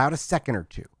hovers for about a second or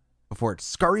two before it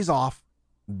scurries off,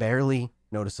 barely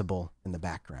noticeable in the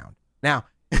background. Now,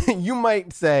 you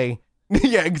might say,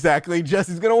 yeah, exactly,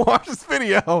 Jesse's going to watch this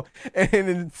video, and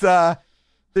it's,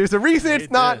 there's a reason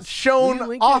it's not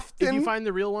shown often. If you find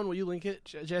the real one, will you link it,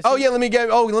 Jesse? Oh, yeah, let me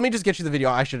just get you the video.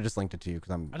 I should have just linked it to you,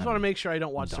 because I just want to make sure I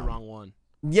don't watch the wrong one.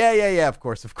 Yeah, of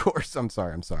course. I'm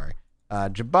sorry.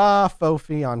 Jabba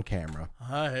Fofi on camera.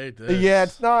 I hate this.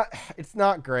 Yeah, it's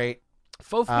not great.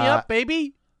 Fof me up,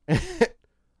 baby.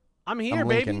 I'm here,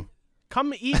 baby. Linking.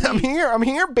 Come eat me. I'm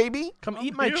here, baby. Come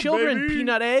eat my children, baby.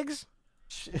 peanut eggs.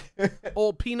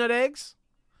 Old peanut eggs.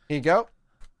 Here you go.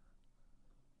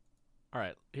 All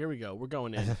right, here we go. We're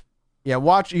going in. Yeah,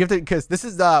 watch. You have to, because this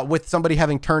is with somebody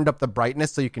having turned up the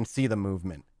brightness so you can see the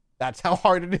movement. That's how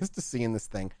hard it is to see in this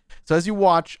thing. So as you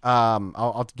watch,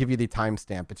 I'll give you the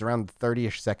timestamp. It's around the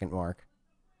 30-ish second mark.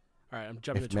 All right, I'm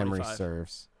jumping if to 25. memory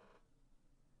serves.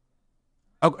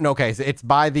 Oh, no, okay. So it's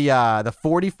by the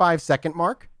 45-second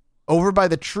mark, over by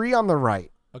the tree on the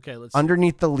right. Okay, let's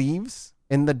underneath the leaves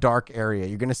in the dark area.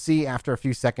 You're gonna see after a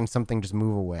few seconds something just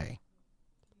move away.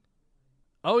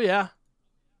 Oh yeah.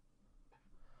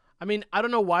 I mean, I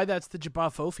don't know why that's the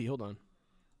Jabba Fofi. Hold on.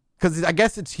 Because I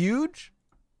guess it's huge.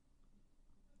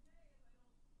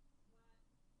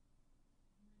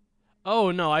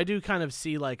 Oh no, I do kind of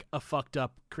see like a fucked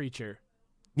up creature.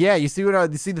 Yeah, you see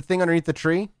you see the thing underneath the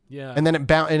tree? Yeah. And then and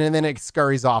then it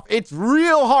scurries off. It's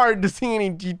real hard to see any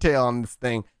detail on this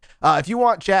thing. If you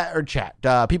want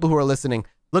people who are listening,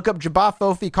 look up Jabba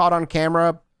Fofi caught on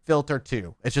camera filter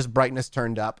 2. It's just brightness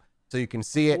turned up so you can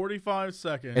see it. 45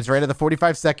 seconds. It's right at the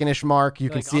 45-second-ish mark. You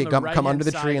can Like see it come under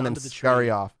the tree and then scurry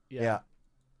off. Yeah.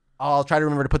 I'll try to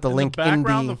remember to put the link in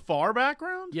the far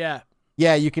background? Yeah.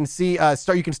 Yeah, you can see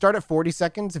you can start at 40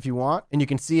 seconds if you want, and you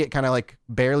can see it kind of like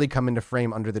barely come into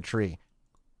frame under the tree.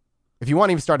 If you want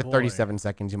to even start at 37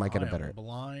 seconds, you might get a better.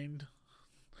 Blind.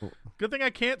 Good thing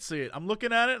I can't see it. I'm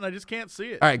looking at it and I just can't see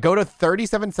it. All right, go to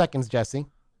 37 seconds, Jesse.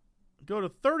 Go to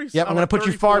 30 seconds. Yep, I'm going to put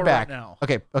you far back. Right now.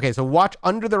 Okay, so watch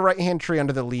under the right-hand tree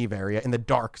under the leaf area in the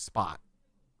dark spot.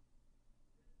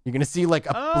 You're going to see like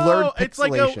a blurred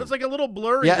pixelation. It's like a little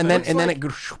blurry. Yeah, and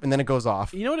then it goes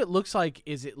off. You know what it looks like?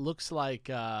 It looks like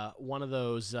one of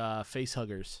those face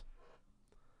huggers.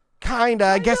 Kinda.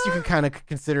 I guess you could kind of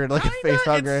consider it like a face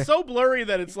hugger. It's so blurry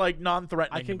that it's like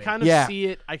non-threatening. I can kind of see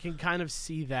it. I can kind of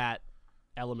see that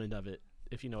element of it,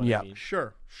 if you know what I mean.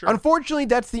 Sure. Unfortunately,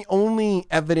 that's the only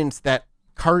evidence that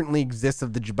currently exists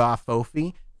of the Jabba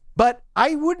Fofi, but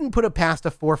I wouldn't put it past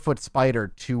a 4-foot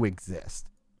spider to exist.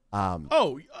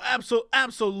 Absolutely,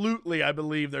 I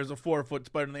believe there's a 4-foot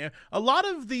spider in the air. A lot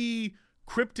of the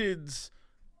cryptids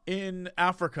in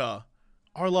Africa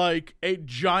are like a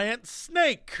giant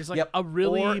snake. It's like a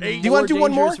really do you want to do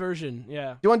one more version?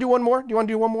 Yeah. Do you want to do one more? We can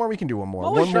do one more.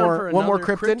 One more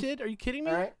cryptid. Are you kidding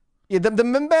me? All right. Yeah, the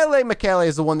Mbele Mekele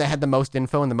is the one that had the most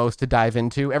info and the most to dive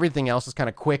into. Everything else is kind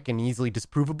of quick and easily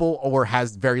disprovable or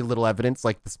has very little evidence,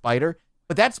 like the spider.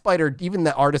 But that spider, even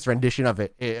the artist rendition of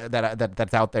it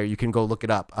that's out there, you can go look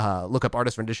it up. Look up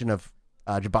artist rendition of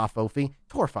Jabba Fofi.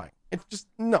 It's horrifying. It's just,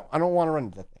 no, I don't want to run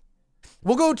into that thing.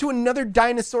 We'll go to another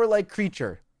dinosaur-like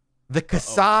creature, the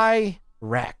Kasai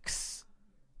Rex.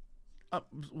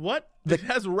 What? It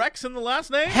has Rex in the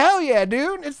last name? Hell yeah,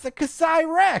 dude. It's the Kasai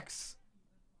Rex.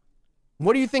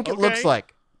 What do you think it looks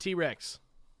like? T-Rex.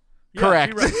 Yeah,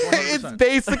 Correct. T-Rex, It's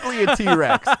basically a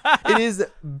T-Rex. It is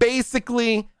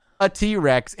basically a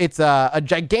T-Rex. It's a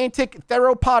gigantic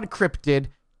theropod cryptid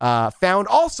found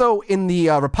also in the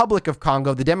Republic of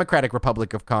Congo, the Democratic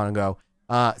Republic of Congo.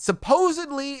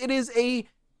 Supposedly, it is a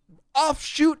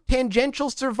offshoot tangential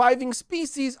surviving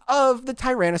species of the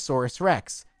Tyrannosaurus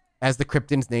Rex, as the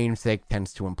cryptid's namesake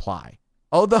tends to imply.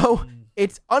 Although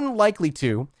it's unlikely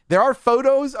to. There are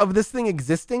photos of this thing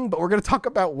existing, but we're going to talk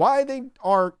about why they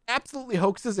are absolutely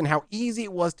hoaxes and how easy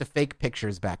it was to fake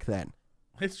pictures back then.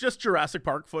 It's just Jurassic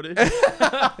Park footage.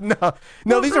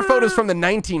 No, these are photos from the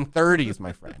 1930s,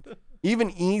 my friend.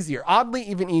 Even easier. Oddly,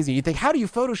 even easier. You think, how do you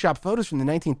Photoshop photos from the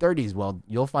 1930s? Well,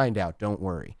 you'll find out. Don't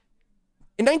worry.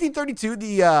 In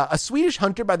 1932, a Swedish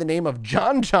hunter by the name of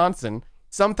John Johnson,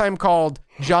 sometime called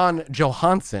John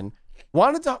Johansson,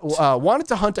 wanted to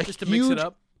hunt a just huge... to mix it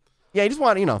up. Yeah, he just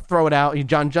wanted to, throw it out.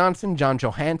 John Johnson, John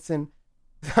Johansson.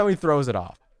 That's how he throws it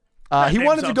off. He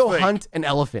wanted to go hunt an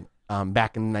elephant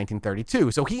back in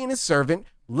 1932. So he and his servant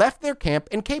left their camp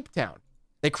in Cape Town.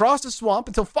 They crossed a swamp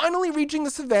until finally reaching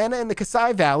the savannah in the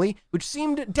Kasai Valley, which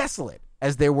seemed desolate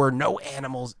as there were no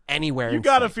animals anywhere. You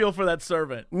gotta feel for that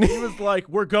servant. He was like,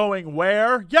 "We're going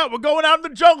where? Yeah, we're going out in the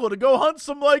jungle to go hunt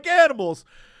some animals."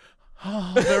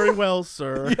 Oh, very well,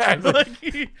 sir. Yeah,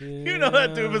 you know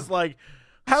that dude was like,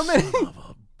 how many? Son of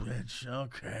a bitch.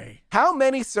 Okay. How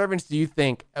many servants do you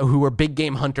think who were big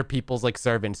game hunter people's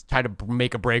servants try to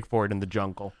make a break for it in the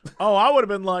jungle? Oh, I would have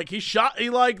been like, he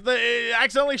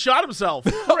accidentally shot himself.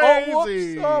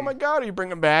 Crazy. Oh my God, you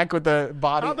bring him back with the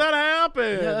body. How'd that happen?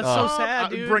 Yeah, that's so sad,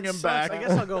 dude. Bring him back. I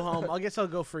guess I'll go home. I guess I'll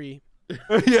go free.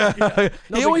 Yeah.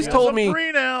 He always told me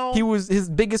free now. his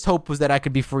biggest hope was that I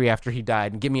could be free after he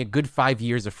died and give me a good 5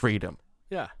 years of freedom.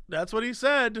 Yeah. That's what he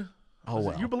said. Oh,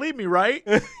 well. You believe me, right?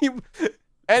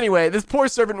 Anyway, this poor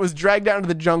servant was dragged down to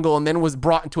the jungle and then was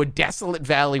brought into a desolate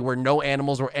valley where no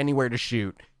animals were anywhere to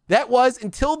shoot. That was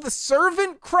until the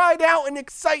servant cried out in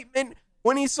excitement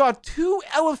when he saw 2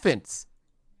 elephants.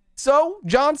 So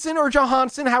Johnson or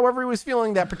Johansson, however he was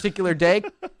feeling that particular day,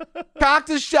 cocked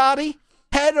his shotty,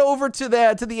 head over to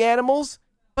the animals,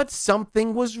 but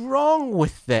something was wrong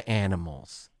with the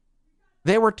animals.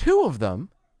 There were 2 of them,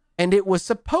 and it was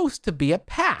supposed to be a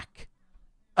pack.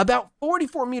 About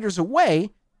 44 meters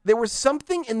away, there was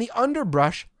something in the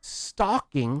underbrush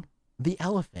stalking the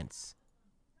elephants.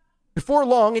 Before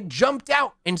long, it jumped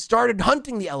out and started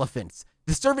hunting the elephants.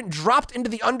 The servant dropped into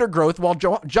the undergrowth while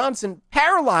Johnson,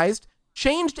 paralyzed,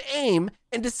 changed aim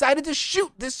and decided to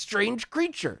shoot this strange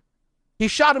creature. He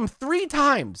shot him 3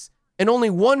 times, and only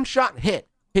one shot hit,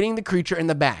 hitting the creature in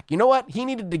the back. You know what? He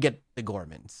needed to get the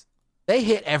Gormans. They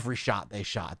hit every shot they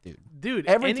shot, dude. Dude,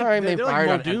 every time they fired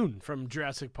like on Muldoon from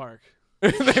Jurassic Park.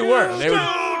 They were.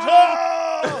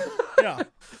 Yeah.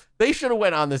 They should have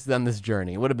went on this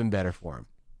journey. It would have been better for him.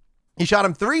 He shot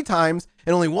him 3 times,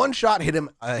 and only one shot hit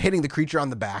him, hitting the creature on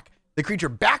the back. The creature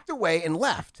backed away and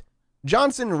left.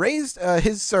 Johnson raised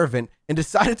his servant and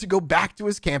decided to go back to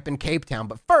his camp in Cape Town,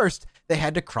 but first they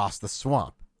had to cross the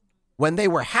swamp. When they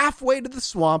were halfway to the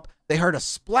swamp, they heard a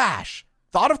splash,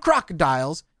 thought of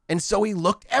crocodiles, and so he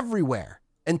looked everywhere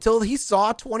until he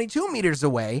saw 22 meters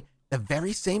away the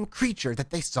very same creature that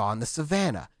they saw in the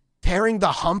savannah, tearing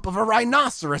the hump of a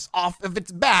rhinoceros off of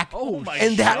its back. Oh my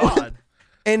and God.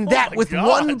 That with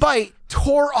one bite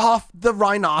tore off the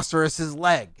rhinoceros's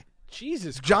leg.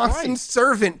 Jesus Christ. Johnson's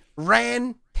servant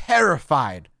ran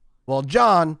terrified, while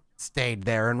John stayed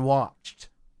there and watched.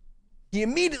 He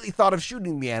immediately thought of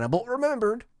shooting the animal,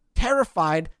 remembered,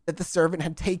 terrified that the servant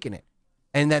had taken it,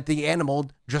 and that the animal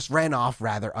just ran off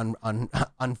rather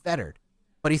unfettered.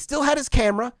 But he still had his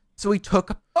camera, so he took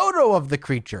a photo of the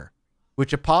creature,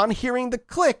 which upon hearing the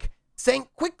click, sank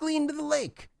quickly into the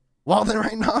lake, while the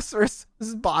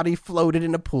rhinoceros's body floated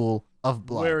in a pool of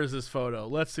blood. Where is this photo?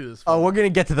 Let's see this photo. Oh, we're going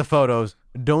to get to the photos.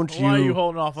 Don't you? Why are you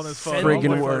holding off on this photo?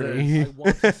 Friggin' Oh, worry.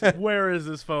 Where is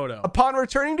this photo? Upon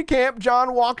returning to camp,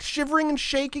 John walked shivering and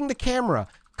shaking the camera,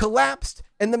 collapsed,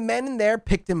 and the men in there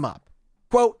picked him up.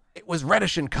 Quote, "It was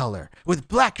reddish in color, with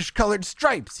blackish colored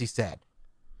stripes," he said.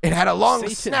 "It had a long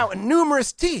snout and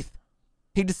numerous teeth."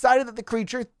 He decided that the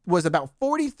creature was about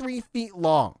 43 feet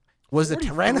long. Was a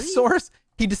Tyrannosaurus?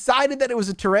 He decided that it was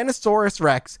a Tyrannosaurus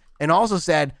Rex, and also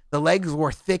said the legs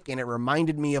were thick and it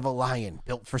reminded me of a lion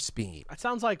built for speed. That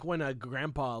sounds like when a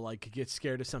grandpa gets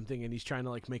scared of something and he's trying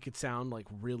to make it sound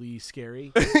really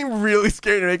scary. Really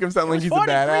scared to make him sound like he's a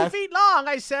badass. 43 feet long,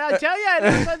 I said. I tell you,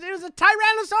 it was a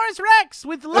Tyrannosaurus Rex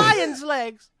with lion's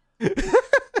legs.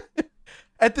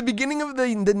 At the beginning of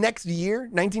the next year,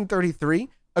 1933,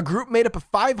 a group made up of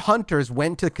 5 hunters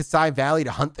went to Kasai Valley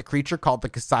to hunt the creature called the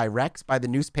Kasai Rex by the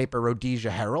newspaper Rhodesia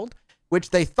Herald, which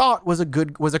they thought was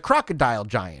a crocodile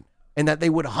giant, and that they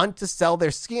would hunt to sell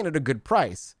their skin at a good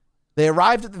price. They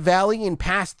arrived at the valley and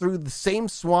passed through the same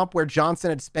swamp where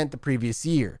Johnson had spent the previous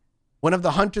year. One of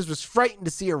the hunters was frightened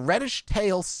to see a reddish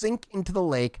tail sink into the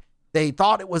lake. They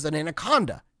thought it was an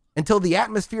anaconda. Until the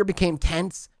atmosphere became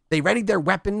tense, they readied their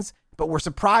weapons, but were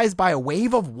surprised by a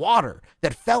wave of water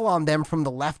that fell on them from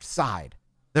the left side.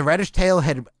 The reddish tail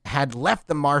had left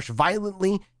the marsh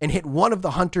violently and hit one of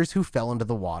the hunters, who fell into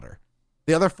the water.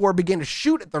 The other 4 began to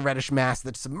shoot at the reddish mass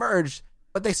that submerged,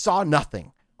 but they saw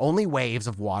nothing, only waves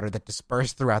of water that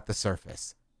dispersed throughout the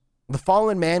surface. The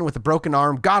fallen man with a broken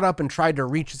arm got up and tried to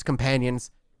reach his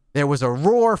companions. There was a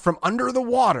roar from under the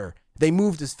water. They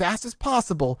moved as fast as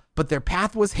possible, but their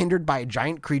path was hindered by a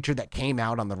giant creature that came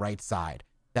out on the right side,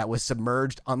 that was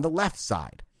submerged on the left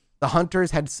side. The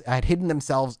hunters had hidden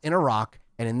themselves in a rock,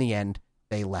 and in the end,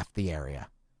 they left the area.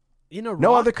 In a rock?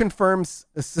 No other confirms.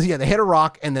 So yeah, they hit a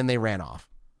rock and then they ran off.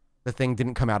 The thing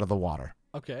didn't come out of the water.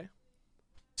 Okay.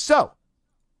 So,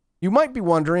 you might be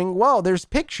wondering, well, there's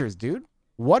pictures, dude.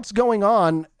 What's going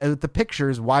on with the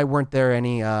pictures? Why weren't there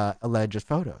any alleged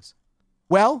photos?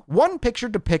 Well, one picture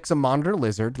depicts a monitor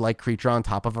lizard-like creature on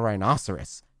top of a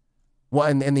rhinoceros.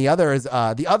 One and the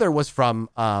other was from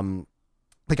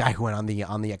the guy who went on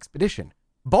the expedition.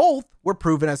 Both were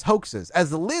proven as hoaxes, as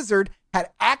the lizard had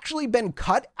actually been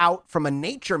cut out from a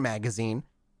nature magazine.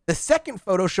 The second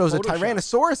photo shows a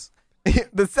Tyrannosaurus.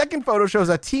 The second photo shows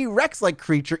a T-Rex-like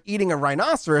creature eating a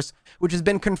rhinoceros, which has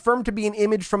been confirmed to be an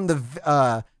image from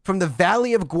the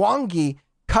Valley of Gwangi,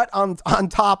 cut on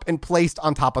top and placed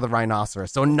on top of the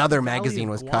rhinoceros. So another magazine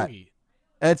was cut.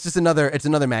 It's just another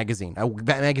magazine, a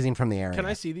magazine from the area. Can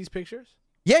I see these pictures?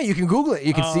 Yeah, you can Google it.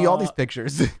 You can see all these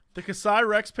pictures. The Kasai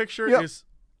Rex picture is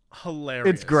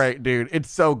hilarious. It's great, dude.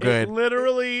 It's so good.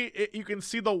 You can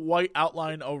see the white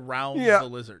outline around the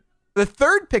lizard. The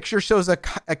third picture shows a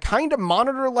kind of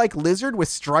monitor-like lizard with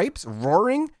stripes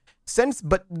roaring,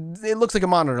 but it looks like a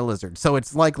monitor lizard, so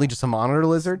it's likely just a monitor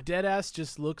lizard. Deadass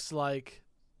just looks like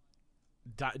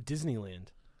Disneyland.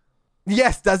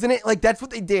 Yes, doesn't it? That's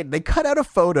what they did. They cut out a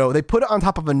photo, they put it on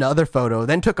top of another photo,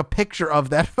 then took a picture of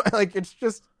that. It's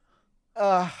just,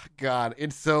 God,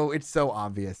 it's so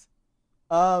obvious.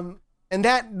 And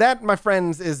that, my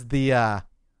friends, is the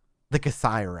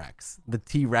Kasai Rex, the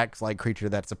T-Rex-like creature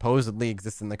that supposedly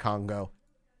exists in the Congo.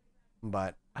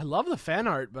 But I love the fan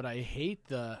art, but I hate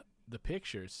the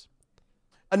pictures.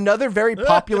 Another very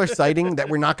popular sighting that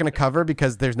we're not going to cover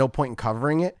because there's no point in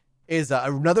covering it is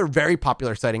another very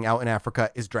popular sighting out in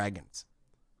Africa is dragons.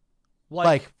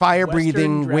 like fire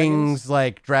breathing Western wings dragons?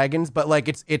 like dragons, but like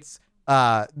it's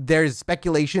there's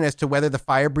speculation as to whether the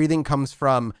fire breathing comes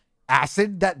from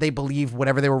acid that they believe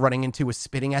whatever they were running into was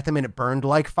spitting at them and it burned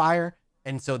like fire,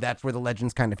 and so that's where the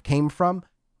legends kind of came from.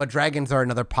 But dragons are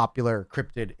another popular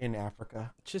cryptid in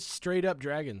Africa. Just straight up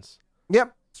dragons.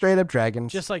 Yep, straight up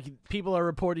dragons. Just like people are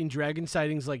reporting dragon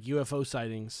sightings like UFO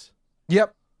sightings.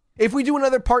 Yep. If we do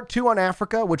another part 2 on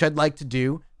Africa, which I'd like to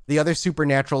do, the other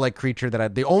supernatural like creature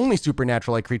the only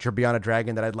supernatural like creature beyond a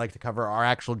dragon that I'd like to cover are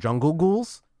actual jungle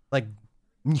ghouls, like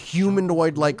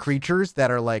humanoid like creatures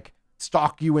that are like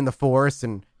stalk you in the forest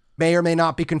and may or may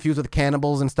not be confused with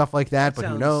cannibals and stuff like that, but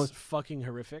who knows? Fucking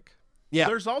horrific. Yeah.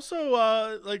 There's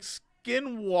also like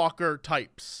skinwalker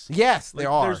types. Yes, Like,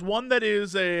 there are. There's one that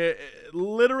is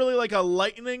literally like a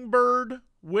lightning bird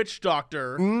witch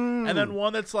doctor, and then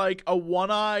one that's like a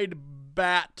one-eyed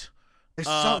bat. There's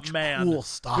such man cool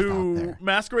stuff who out there.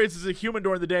 masquerades as a human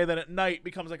during the day, then at night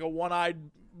becomes like a one-eyed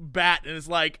bat and is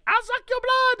like, "I'll suck your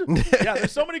blood." Yeah,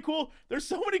 there's so many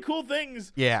cool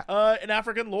things. Yeah. In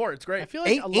African lore, it's great. I feel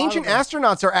like a lot Ancient of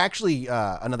astronauts are actually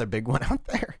another big one out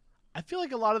there. I feel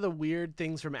like a lot of the weird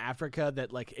things from Africa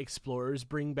that like explorers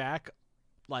bring back,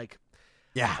 like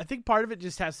Yeah. I think part of it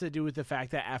just has to do with the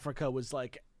fact that Africa was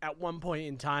like at one point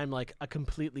in time like a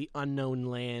completely unknown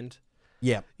land.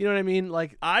 Yeah. You know what I mean?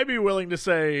 Like I'd be willing to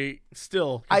say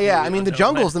still. Yeah, I mean the unknown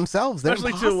jungles land. themselves, they're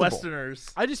Especially impossible. to Westerners.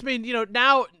 I just mean,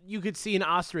 now you could see an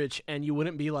ostrich and you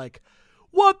wouldn't be like,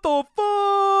 "What the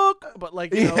fuck?" But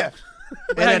like, you know, Yeah.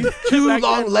 And then two back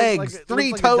long then, legs, it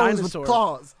three looks like a toes with dinosaur.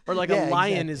 claws. Or like Yeah, a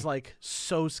lion exactly. is like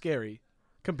so scary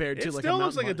compared It to like still a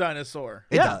looks like a mountain lion. dinosaur.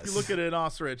 It Yeah. does. If you look at an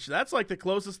ostrich, that's like the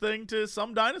closest thing to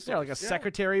some dinosaur. Yeah, like a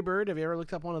secretary bird. Have you ever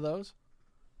looked up one of those?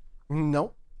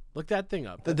 Nope. Look that thing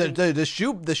up. The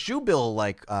shoebill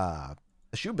like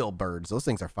the shoebill birds, those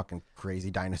things are fucking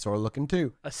crazy dinosaur looking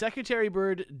too. A secretary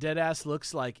bird deadass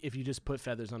looks like if you just put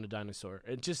feathers on a dinosaur.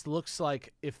 It just looks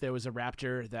like if there was a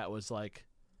raptor that was like...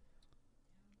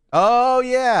 Oh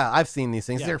yeah, I've seen these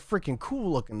things. Yeah. They're freaking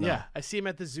cool looking though. Yeah, I see him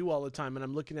at the zoo all the time, and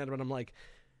I'm looking at him and I'm like,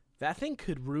 that thing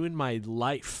could ruin my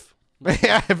life.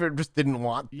 Yeah, if it just didn't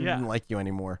Yeah. like you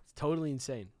anymore. It's totally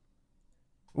insane.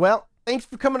 Well, thanks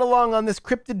for coming along on this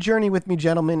cryptid journey with me,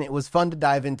 gentlemen. It was fun to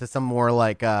dive into some more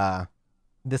like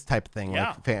this type of thing, Yeah.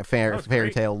 like That was fairy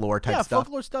great. tale lore type Yeah, stuff.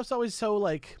 folklore stuff's always so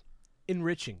like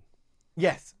enriching.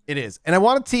 Yes, it is. And I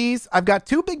want to tease, I've got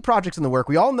 2 big projects in the work.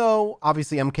 We all know,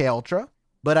 obviously, MK Ultra,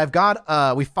 but I've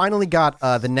got, we finally got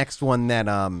the next one that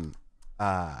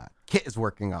Kit is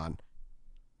working on.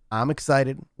 I'm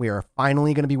excited. We are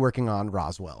finally going to be working on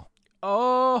Roswell.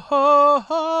 Oh, ho,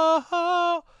 ho,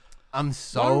 ho. I'm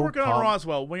so Why are we working on pumped.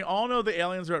 Roswell? We all know the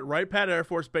aliens are at Wright Pat Air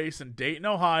Force Base in Dayton,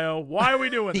 Ohio. Why are we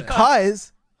doing this?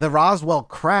 Because the Roswell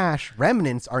crash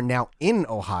remnants are now in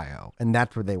Ohio, and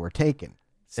that's where they were taken.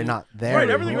 They're not there. Right,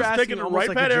 anymore. everything was You're taken asking to almost Wright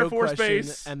like a Pat Air joke Force question,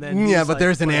 Base. and then Yeah, he's but like,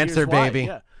 there's an "Well, here's answer, why." baby.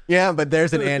 Yeah. Yeah, but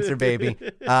there's an answer, baby.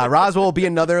 Roswell will be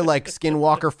another like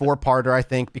Skinwalker 4-parter, I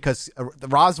think, because the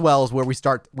Roswell is where we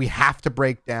start. We have to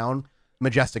break down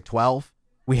Majestic 12.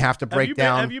 We have to break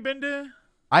down. Have you been to?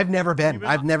 I've never been.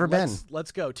 I've never been.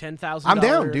 Let's go. $10,000. I'm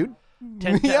down, dude.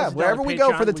 Yeah, wherever we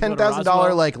go for the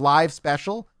 $10,000 like live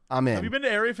special, I'm in. Have you been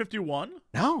to Area 51?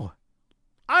 No,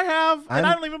 I have, and I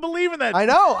I'm- don't even believe in that. I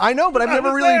know, but I've I never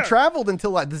was really there. traveled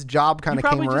until this job kind You of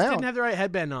came probably just around. didn't have the right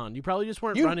headband on. You probably just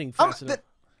weren't You- running fast enough.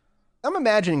 I'm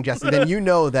imagining, Jesse, then you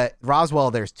know that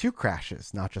Roswell, there's 2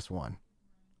 crashes, not just one.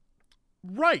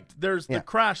 Right. There's Yeah. the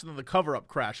crash and then the cover-up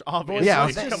crash. Boys, Obviously, Yeah,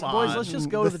 let's I was just, come boys, on. let's just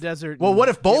go to the desert. Well, and what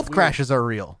if get both weird. crashes are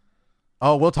real?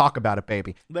 Oh, we'll talk about it,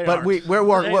 baby. They but aren't.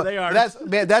 we're They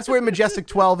aren't. that's where Majestic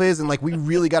 12 is, and like we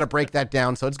really got to break that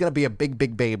down. So it's gonna be a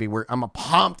big baby. I'm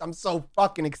pumped. I'm so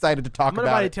fucking excited to talk I'm gonna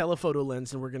buy about a it. telephoto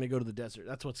lens and we're gonna go to the desert.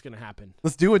 That's what's gonna happen.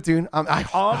 Let's do it, dude. All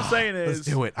I'm saying let's is,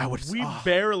 do it. we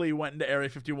barely went into Area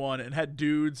 51 and had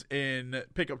dudes in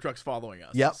pickup trucks following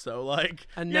us. Yep. So like,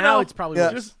 And you now know, it's probably Yeah.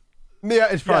 worse. just Yeah,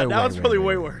 it's probably now it's probably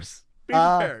way worse. Be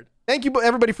prepared. Thank you,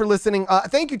 everybody, for listening.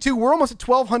 Thank you, too. We're almost at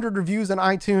 1,200 reviews on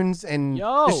iTunes, and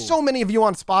Yo. there's so many of you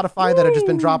on Spotify that have just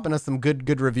been dropping us some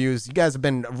good reviews. You guys have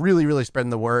been really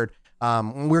spreading the word.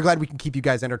 We're glad we can keep you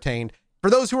guys entertained. For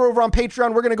those who are over on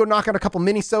Patreon, we're going to go knock out a couple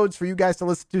mini-sodes for you guys to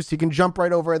listen to, so you can jump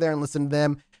right over there and listen to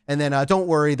them. And then don't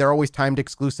worry, they're always timed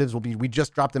exclusives. We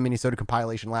just dropped a mini-soda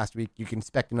compilation last week. You can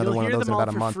expect another You'll one of hear those them in all about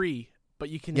a for month. free, but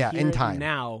you can Yeah, hear in it time.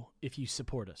 now if you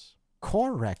support us.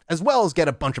 Correct. As well as get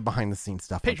a bunch of behind-the-scenes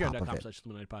stuff on top of it.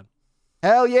 Patreon.com/IlluminatiPod.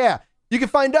 Hell yeah. You can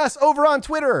find us over on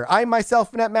Twitter. I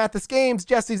myself am at Mathis Games.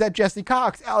 Jesse's at Jesse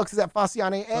Cox. Alex is at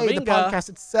Fossiane A. The Bazinga. podcast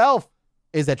itself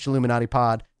is at Chilluminati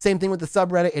Pod. Same thing with the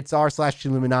subreddit. It's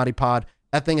r/Chilluminati Pod.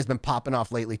 That thing has been popping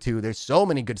off lately too. There's so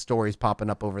many good stories popping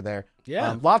up over there.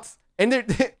 Yeah. Lots. And there,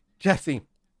 Jesse,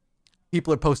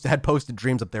 people had posted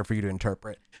dreams up there for you to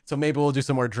interpret. So maybe we'll do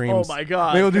some more dreams. Oh my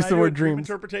god! Maybe we'll do Can I some more dream dreams.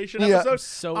 interpretation Yeah. episode.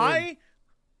 So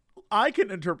I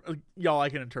can interpret, y'all. I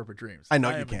can interpret dreams. I know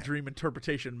I you am can. a dream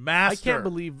interpretation I master. can't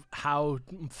believe how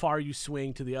far you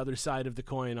swing to the other side of the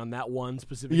coin on that one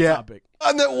specific Yeah. topic.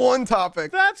 On that one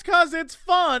topic. That's because it's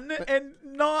fun and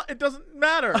it doesn't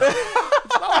matter.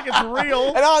 It's not like it's real.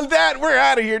 And on that, we're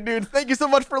out of here, dudes. Thank you so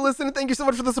much for listening. Thank you so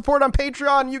much for the support on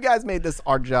Patreon. You guys made this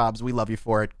our jobs. We love you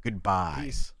for it. Goodbye.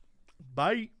 Peace.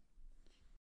 Bye.